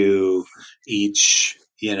related to each,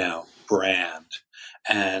 brand.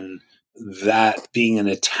 And that being an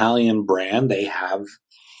Italian brand, they have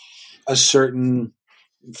a certain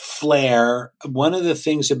flair. One of the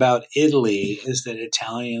things about Italy is that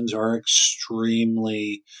Italians are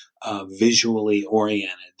extremely visually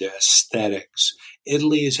oriented, their aesthetics.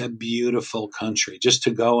 Italy is a beautiful country. Just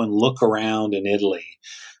to go and look around in Italy,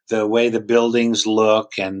 the way the buildings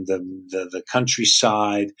look and the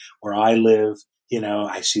countryside where I live,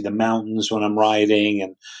 I see the mountains when I'm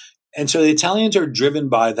riding, and so the Italians are driven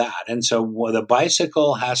by that. And so the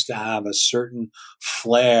bicycle has to have a certain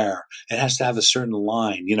flair. It has to have a certain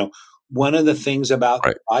line. One of the things about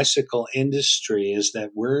Right. the bicycle industry is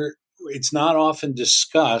that it's not often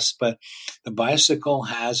discussed, but the bicycle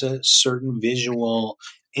has a certain visual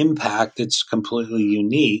impact that's completely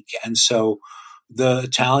unique. And so the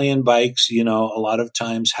Italian bikes, a lot of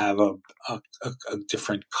times have a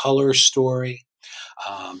different color story.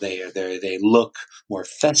 They look more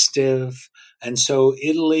festive, and so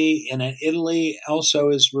Italy also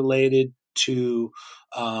is related to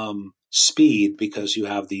speed because you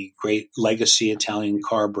have the great legacy Italian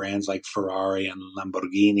car brands like Ferrari and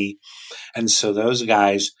Lamborghini, and so those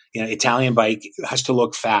guys, Italian bike has to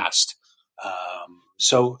look fast.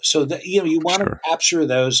 So that you want to Sure. capture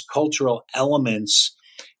those cultural elements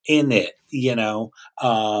in it.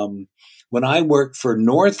 When I worked for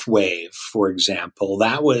Northwave, for example,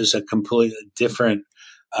 that was a completely different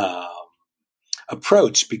um,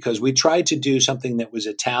 approach because we tried to do something that was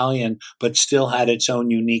Italian but still had its own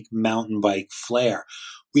unique mountain bike flair.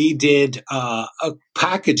 We did a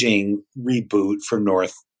packaging reboot for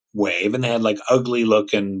Northwave, and they had like ugly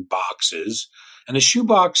looking boxes. And a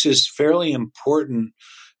shoebox is fairly important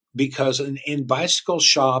because in bicycle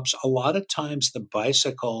shops, a lot of times the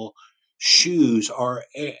bicycle shoes are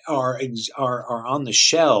on the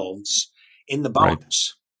shelves in the Right.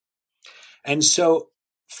 box. And so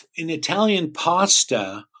in Italian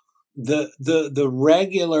pasta, the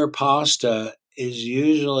regular pasta is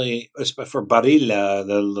usually for Barilla,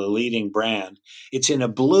 the leading brand. It's in a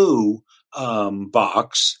blue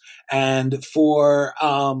box, and for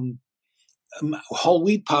whole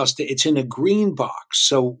wheat pasta, it's in a green box.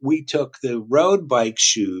 So we took the road bike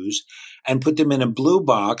shoes and put them in a blue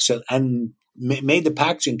box and made the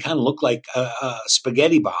packaging kind of look like a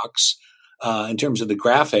spaghetti box in terms of the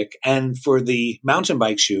graphic. And for the mountain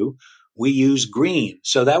bike shoe, we use green.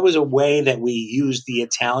 So that was a way that we used the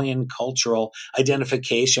Italian cultural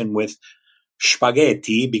identification with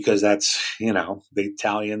spaghetti because that's, the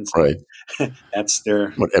Italians, Right. that's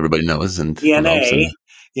their What everybody knows and loves DNA, and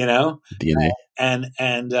you know, DNA. and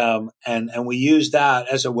we use that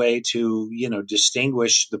as a way to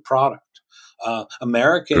distinguish the product.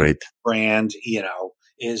 American Great. brand,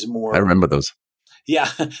 is I more. remember those. Yeah,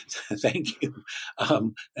 thank you.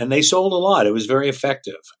 And they sold a lot. It was very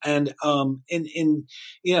effective. And in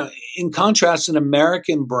contrast, an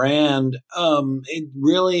American brand, it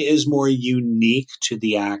really is more unique to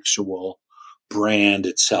the actual brand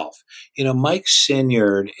itself. Mike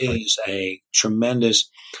Sinyard Right. is a tremendous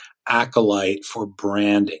acolyte for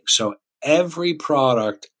branding. So every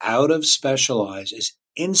product out of Specialized is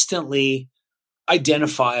instantly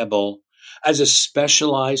identifiable as a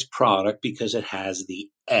specialized product because it has the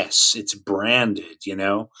S. It's branded,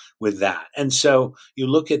 with that. And so you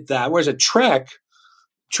look at that. Whereas a Trek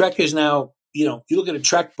is now, you look at a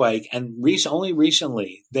Trek bike, and only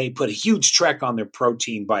recently they put a huge Trek on their Pro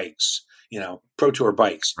Team bikes, Pro Tour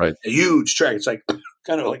bikes. Right. A huge Trek. It's like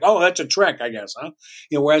kind of like, oh, that's a Trek, I guess, huh?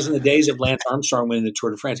 Whereas in the days of Lance Armstrong winning the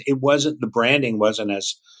Tour de France, the branding wasn't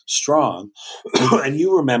as strong. And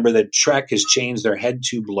you remember that Trek has changed their head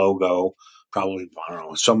tube logo probably, I don't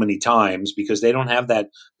know, so many times because they don't have that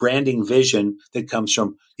branding vision that comes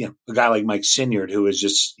from, a guy like Mike Sinyard, who is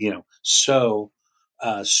just, so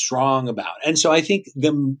strong about it. And so I think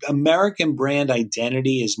the American brand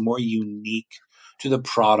identity is more unique to the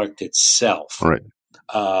product itself. Right.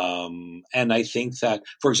 And I think that,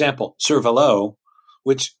 for example, Cervelo,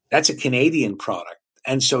 which that's a Canadian product.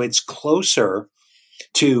 And so it's closer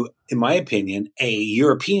to, in my opinion, a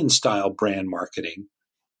European style brand marketing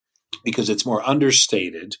because it's more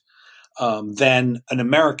understated than an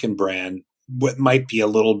American brand, what might be a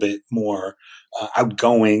little bit more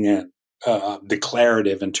outgoing and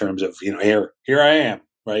declarative in terms of, here I am,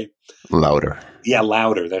 right? Louder. Yeah,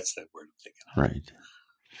 louder. That's the word I'm thinking of. Right.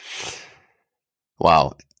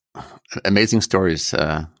 Wow. Amazing stories.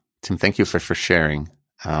 Tim, thank you for sharing.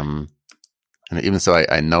 And even so,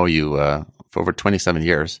 I know you for over 27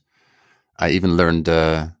 years. I even learned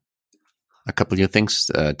a couple new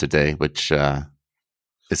things today, which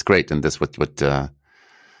is great. And this what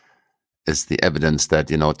is the evidence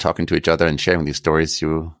that, talking to each other and sharing these stories,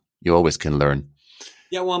 you always can learn.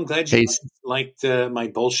 Yeah, well, I'm glad you liked my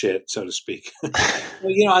bullshit, so to speak.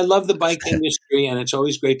 Well, I love the bike industry, and it's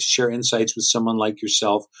always great to share insights with someone like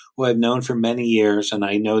yourself, who I've known for many years, and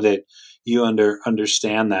I know that you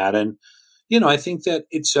understand that. And I think that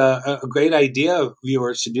it's a great idea,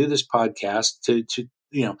 viewers, to do this podcast.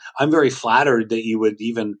 I'm very flattered that you would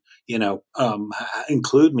even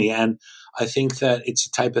include me, and I think that it's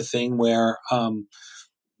a type of thing where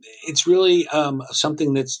it's really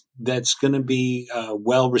something that's going to be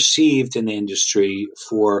well received in the industry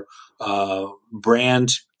for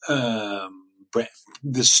brand,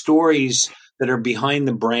 the stories that are behind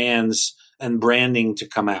the brands and branding to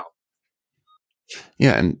come out.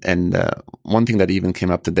 Yeah, and one thing that even came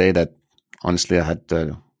up today that honestly I had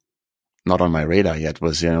not on my radar yet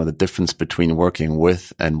was the difference between working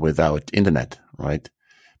with and without internet, right?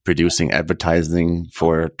 Producing advertising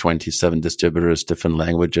for 27 distributors, different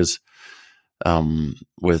languages,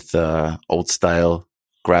 with old style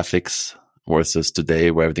graphics versus today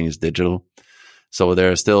where everything is digital. So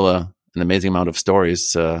there are still an amazing amount of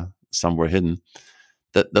stories somewhere hidden.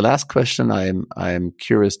 The last question I'm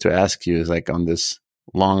curious to ask you is, like, on this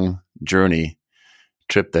long journey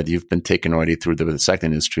trip that you've been taking already through the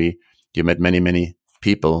cycling industry, you met many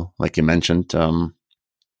people, like you mentioned,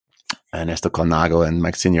 Ernesto Colnago and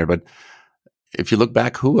Mike Senior. But if you look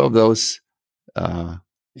back, who of those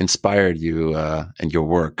inspired you and your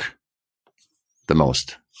work the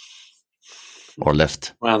most, or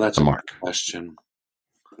left that's a a mark? Good question.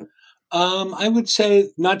 I would say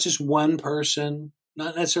not just one person,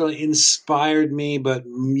 not necessarily inspired me, but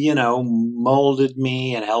molded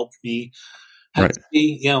me and helped me. Has to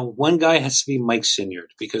be, one guy has to be Mike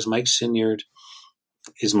Sinyard, because Mike Sinyard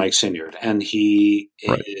is Mike Sinyard, and he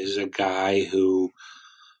is a guy who,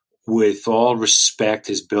 with all respect,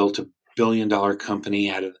 has built a billion-dollar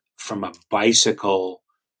company from a bicycle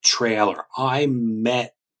trailer. I didn't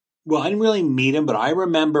really meet him, but I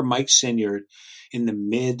remember Mike Sinyard in the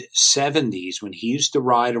mid 70s when he used to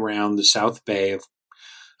ride around the South Bay of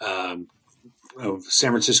San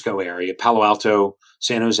Francisco area, Palo Alto,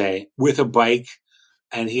 San Jose, with a bike,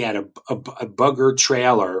 and he had a bugger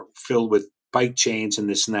trailer filled with bike chains and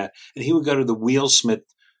this and that. And he would go to the Wheelsmith.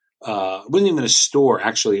 It wasn't even a store,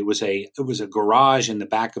 actually. It was a garage in the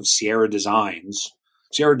back of Sierra Designs,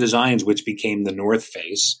 which became the North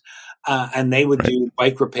Face, and they would do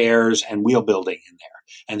bike repairs and wheel building in there.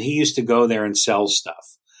 And he used to go there and sell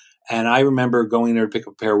stuff. And I remember going there to pick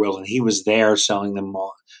up a pair of wheels, and he was there selling them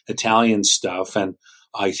all Italian stuff. And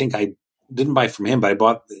I think I didn't buy from him, but I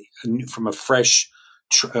bought from a fresh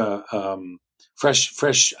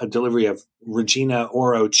delivery of Regina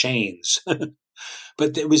Oro chains.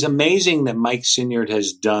 But it was amazing that Mike Sinyard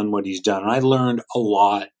has done what he's done. And I learned a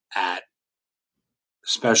lot at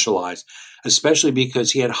Specialized, especially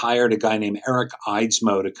because he had hired a guy named Eric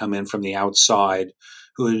Eidsmoe to come in from the outside,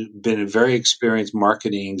 who had been a very experienced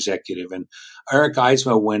marketing executive. And Eric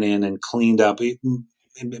Eidsmoe went in and cleaned up.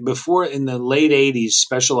 Before, in the late 80s,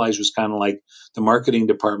 Specialized was kind of like the marketing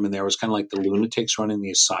department there was kind of like the lunatics running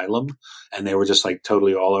the asylum, and they were just like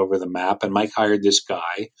totally all over the map. And Mike hired this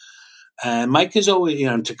guy And Mike is always,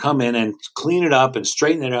 to come in and clean it up and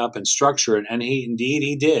straighten it up and structure it. And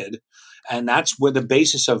he did. And that's where the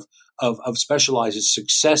basis of Specialized's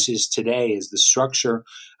success is today, is the structure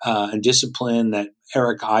and discipline that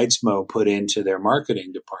Eric Eidsmoe put into their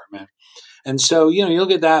marketing department. And so, you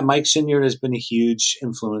look at that. Mike Sinyard has been a huge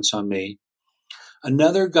influence on me.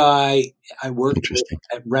 Another guy I worked with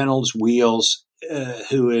at Reynolds Wheels,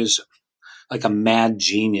 who is like a mad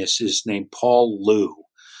genius, is named Paul Liu.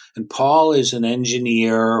 And Paul is an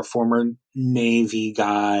engineer, former Navy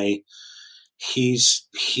guy. He's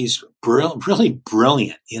really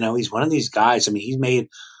brilliant. He's one of these guys. I mean, he's made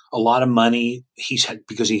a lot of money.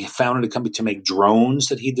 Because he founded a company to make drones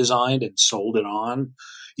that he designed and sold it on.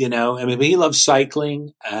 But he loves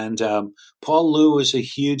cycling. And Paul Liu was a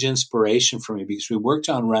huge inspiration for me because we worked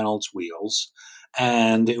on Reynolds Wheels,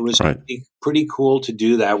 and it was pretty cool to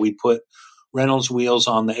do that. We put Reynolds Wheels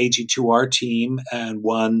on the AG2R team and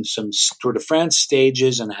won some Tour de France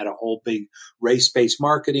stages and had a whole big race-based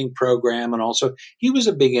marketing program. And also, he was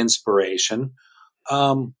a big inspiration.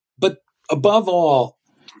 But above all,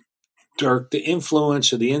 Dirk, the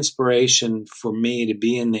influence or the inspiration for me to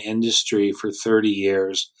be in the industry for 30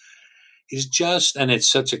 years is just, and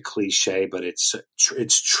it's such a cliche, but it's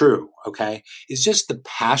true, okay? It's just the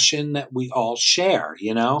passion that we all share,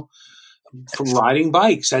 for riding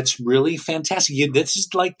bikes. That's really fantastic. This is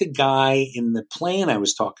like the guy in the plane I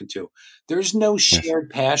was talking to. There's no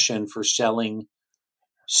shared passion for selling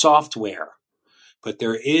software, but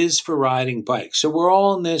there is for riding bikes. So we're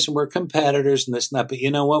all in this, and we're competitors and this and that. But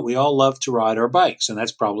you know what? We all love to ride our bikes, and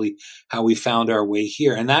that's probably how we found our way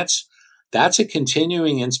here. And that's a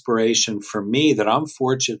continuing inspiration for me, that I'm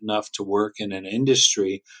fortunate enough to work in an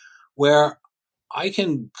industry where I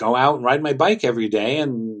can go out and ride my bike every day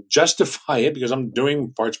and justify it because I'm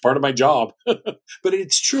doing it's part of my job. But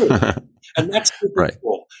it's true. And that's super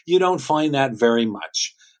cool. You don't find that very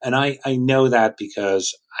much. And I know that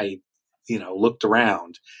because I looked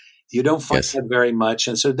around. You don't find that very much.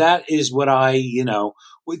 And so that is what I,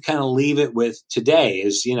 would kind of leave it with today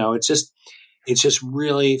is, it's just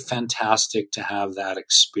really fantastic to have that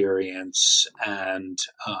experience and,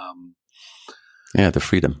 the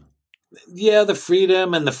freedom. Yeah, the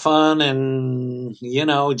freedom and the fun and,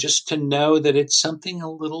 just to know that it's something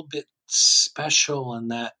a little bit special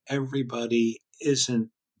and that everybody isn't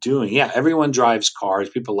doing. Yeah, everyone drives cars.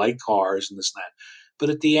 People like cars and this and that. But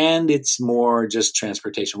at the end, it's more just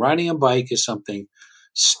transportation. Riding a bike is something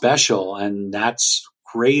special, and that's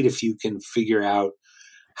great if you can figure out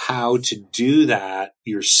how to do that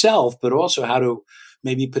yourself, but also how to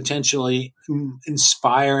maybe potentially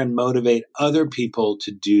inspire and motivate other people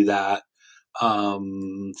to do that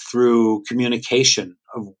through communication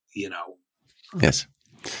Yes.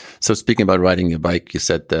 So speaking about riding a bike, you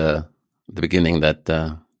said at the beginning that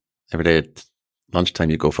every day at lunchtime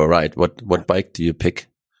you go for a ride. What bike do you pick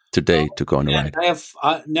today to go on a ride? I have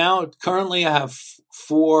currently I have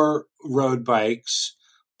 4 road bikes,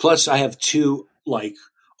 plus I have 2 like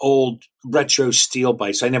old retro steel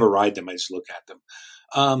bikes. I never ride them; I just look at them.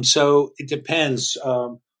 So it depends.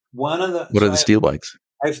 One of the what are the steel bikes?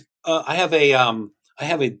 I have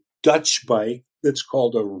a Dutch bike that's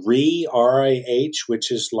called a RIH,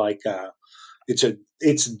 which is like it's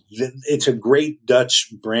a great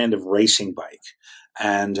Dutch brand of racing bike,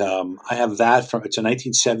 and I have that it's a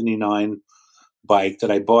 1979 bike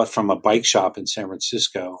that I bought from a bike shop in San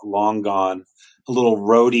Francisco, long gone, a little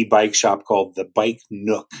roadie bike shop called the Bike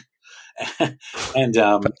Nook. And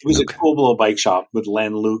it was a cool little bike shop with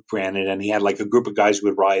Len Luke branded, and he had like a group of guys who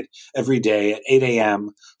would ride every day at 8 a.m.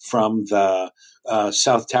 from the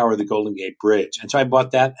South Tower of the Golden Gate Bridge. And so I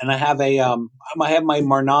bought that, and I have my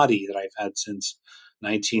Marnotti that I've had since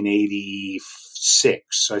 1986.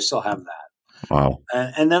 So I still have that. Wow.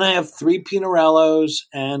 And then I have 3 Pinarellos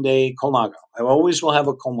and a Colnago. I always will have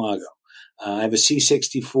a Colnago. I have a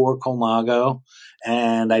C64 Colnago,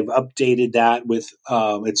 and I've updated that with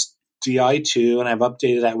it's DI2, and I've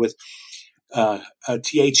updated that with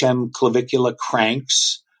THM clavicular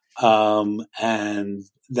cranks. And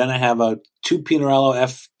then I have 2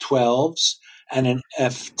 Pinarello F12s and an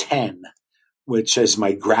F10, which is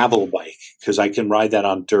my gravel bike because I can ride that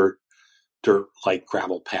on dirt like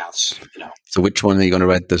gravel paths. So which one are you going to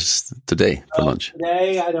ride this today for lunch?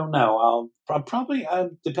 Today, I don't know. I'll probably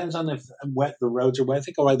depends on if the roads are wet. I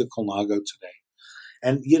think I'll ride the Colnago today.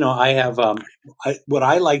 And I have what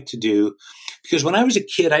I like to do, because when I was a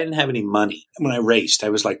kid, I didn't have any money. When I raced, I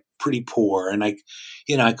was like pretty poor, and I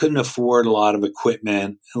couldn't afford a lot of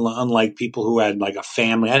equipment. Unlike people who had like a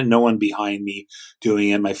family, I had no one behind me doing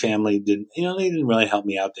it. My family didn't, they didn't really help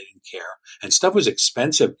me out. They didn't care, and stuff was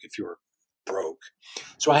expensive if you were broke.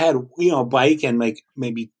 So I had, a bike and like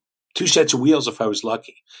maybe 2 sets of wheels if I was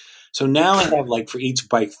lucky. So now I have like for each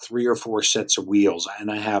bike 3 or 4 sets of wheels,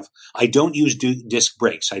 and I don't use disc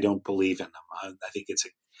brakes. I don't believe in them. I think it's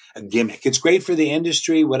a gimmick. It's great for the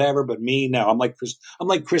industry, whatever, but me, no. I'm like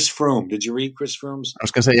Chris Froome. Did you read Chris Froome's? I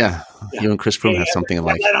was going to say, yeah, you and Chris Froome have something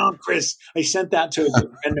alike. Let on, Chris. I sent that to a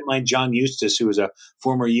good friend of mine, John Eustace, who was a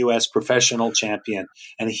former U.S. professional champion,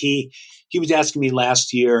 and he was asking me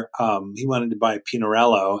last year. He wanted to buy a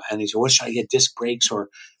Pinarello, and he said, "What should I get? Disc brakes or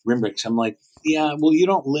rim brakes?" I'm like, "Yeah, well, you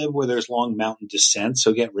don't live where there's long mountain descents,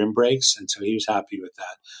 so get rim brakes." And so he was happy with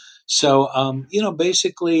that. So,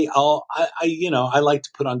 basically, I like to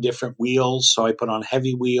put on different wheels. So I put on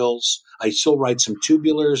heavy wheels. I still ride some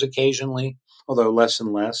tubulars occasionally, although less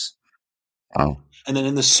and less. Oh. And then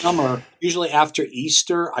in the summer, usually after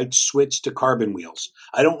Easter, I'd switch to carbon wheels.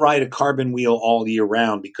 I don't ride a carbon wheel all year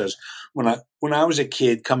round because when I was a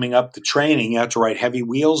kid coming up to training, you had to ride heavy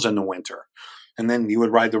wheels in the winter. And then you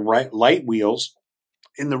would ride the light wheels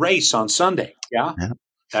in the race on Sunday. Yeah.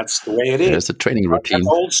 That's the way it is. There's a training routine. That's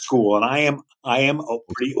old school, and I am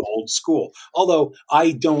pretty old school. Although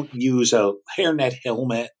I don't use a hairnet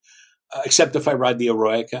helmet, except if I ride the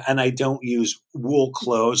Eroica, and I don't use wool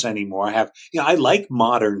clothes anymore. I like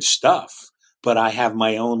modern stuff, but I have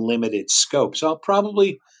my own limited scope. So I'll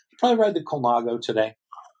probably ride the Colnago today.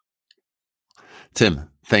 Tim,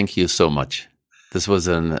 thank you so much. This was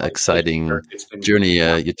an exciting journey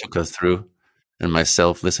you took us through, and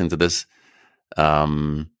myself listening to this.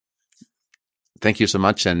 Thank you so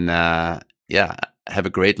much, and have a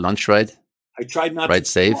great lunch ride. I tried not ride to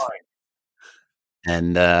safe,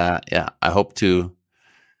 and I hope to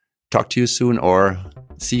talk to you soon or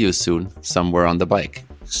see you soon somewhere on the bike.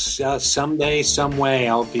 Someday, some way,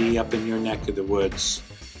 I'll be up in your neck of the woods.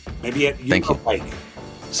 Maybe at your bike.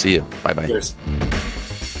 See you. Bye bye. Cheers.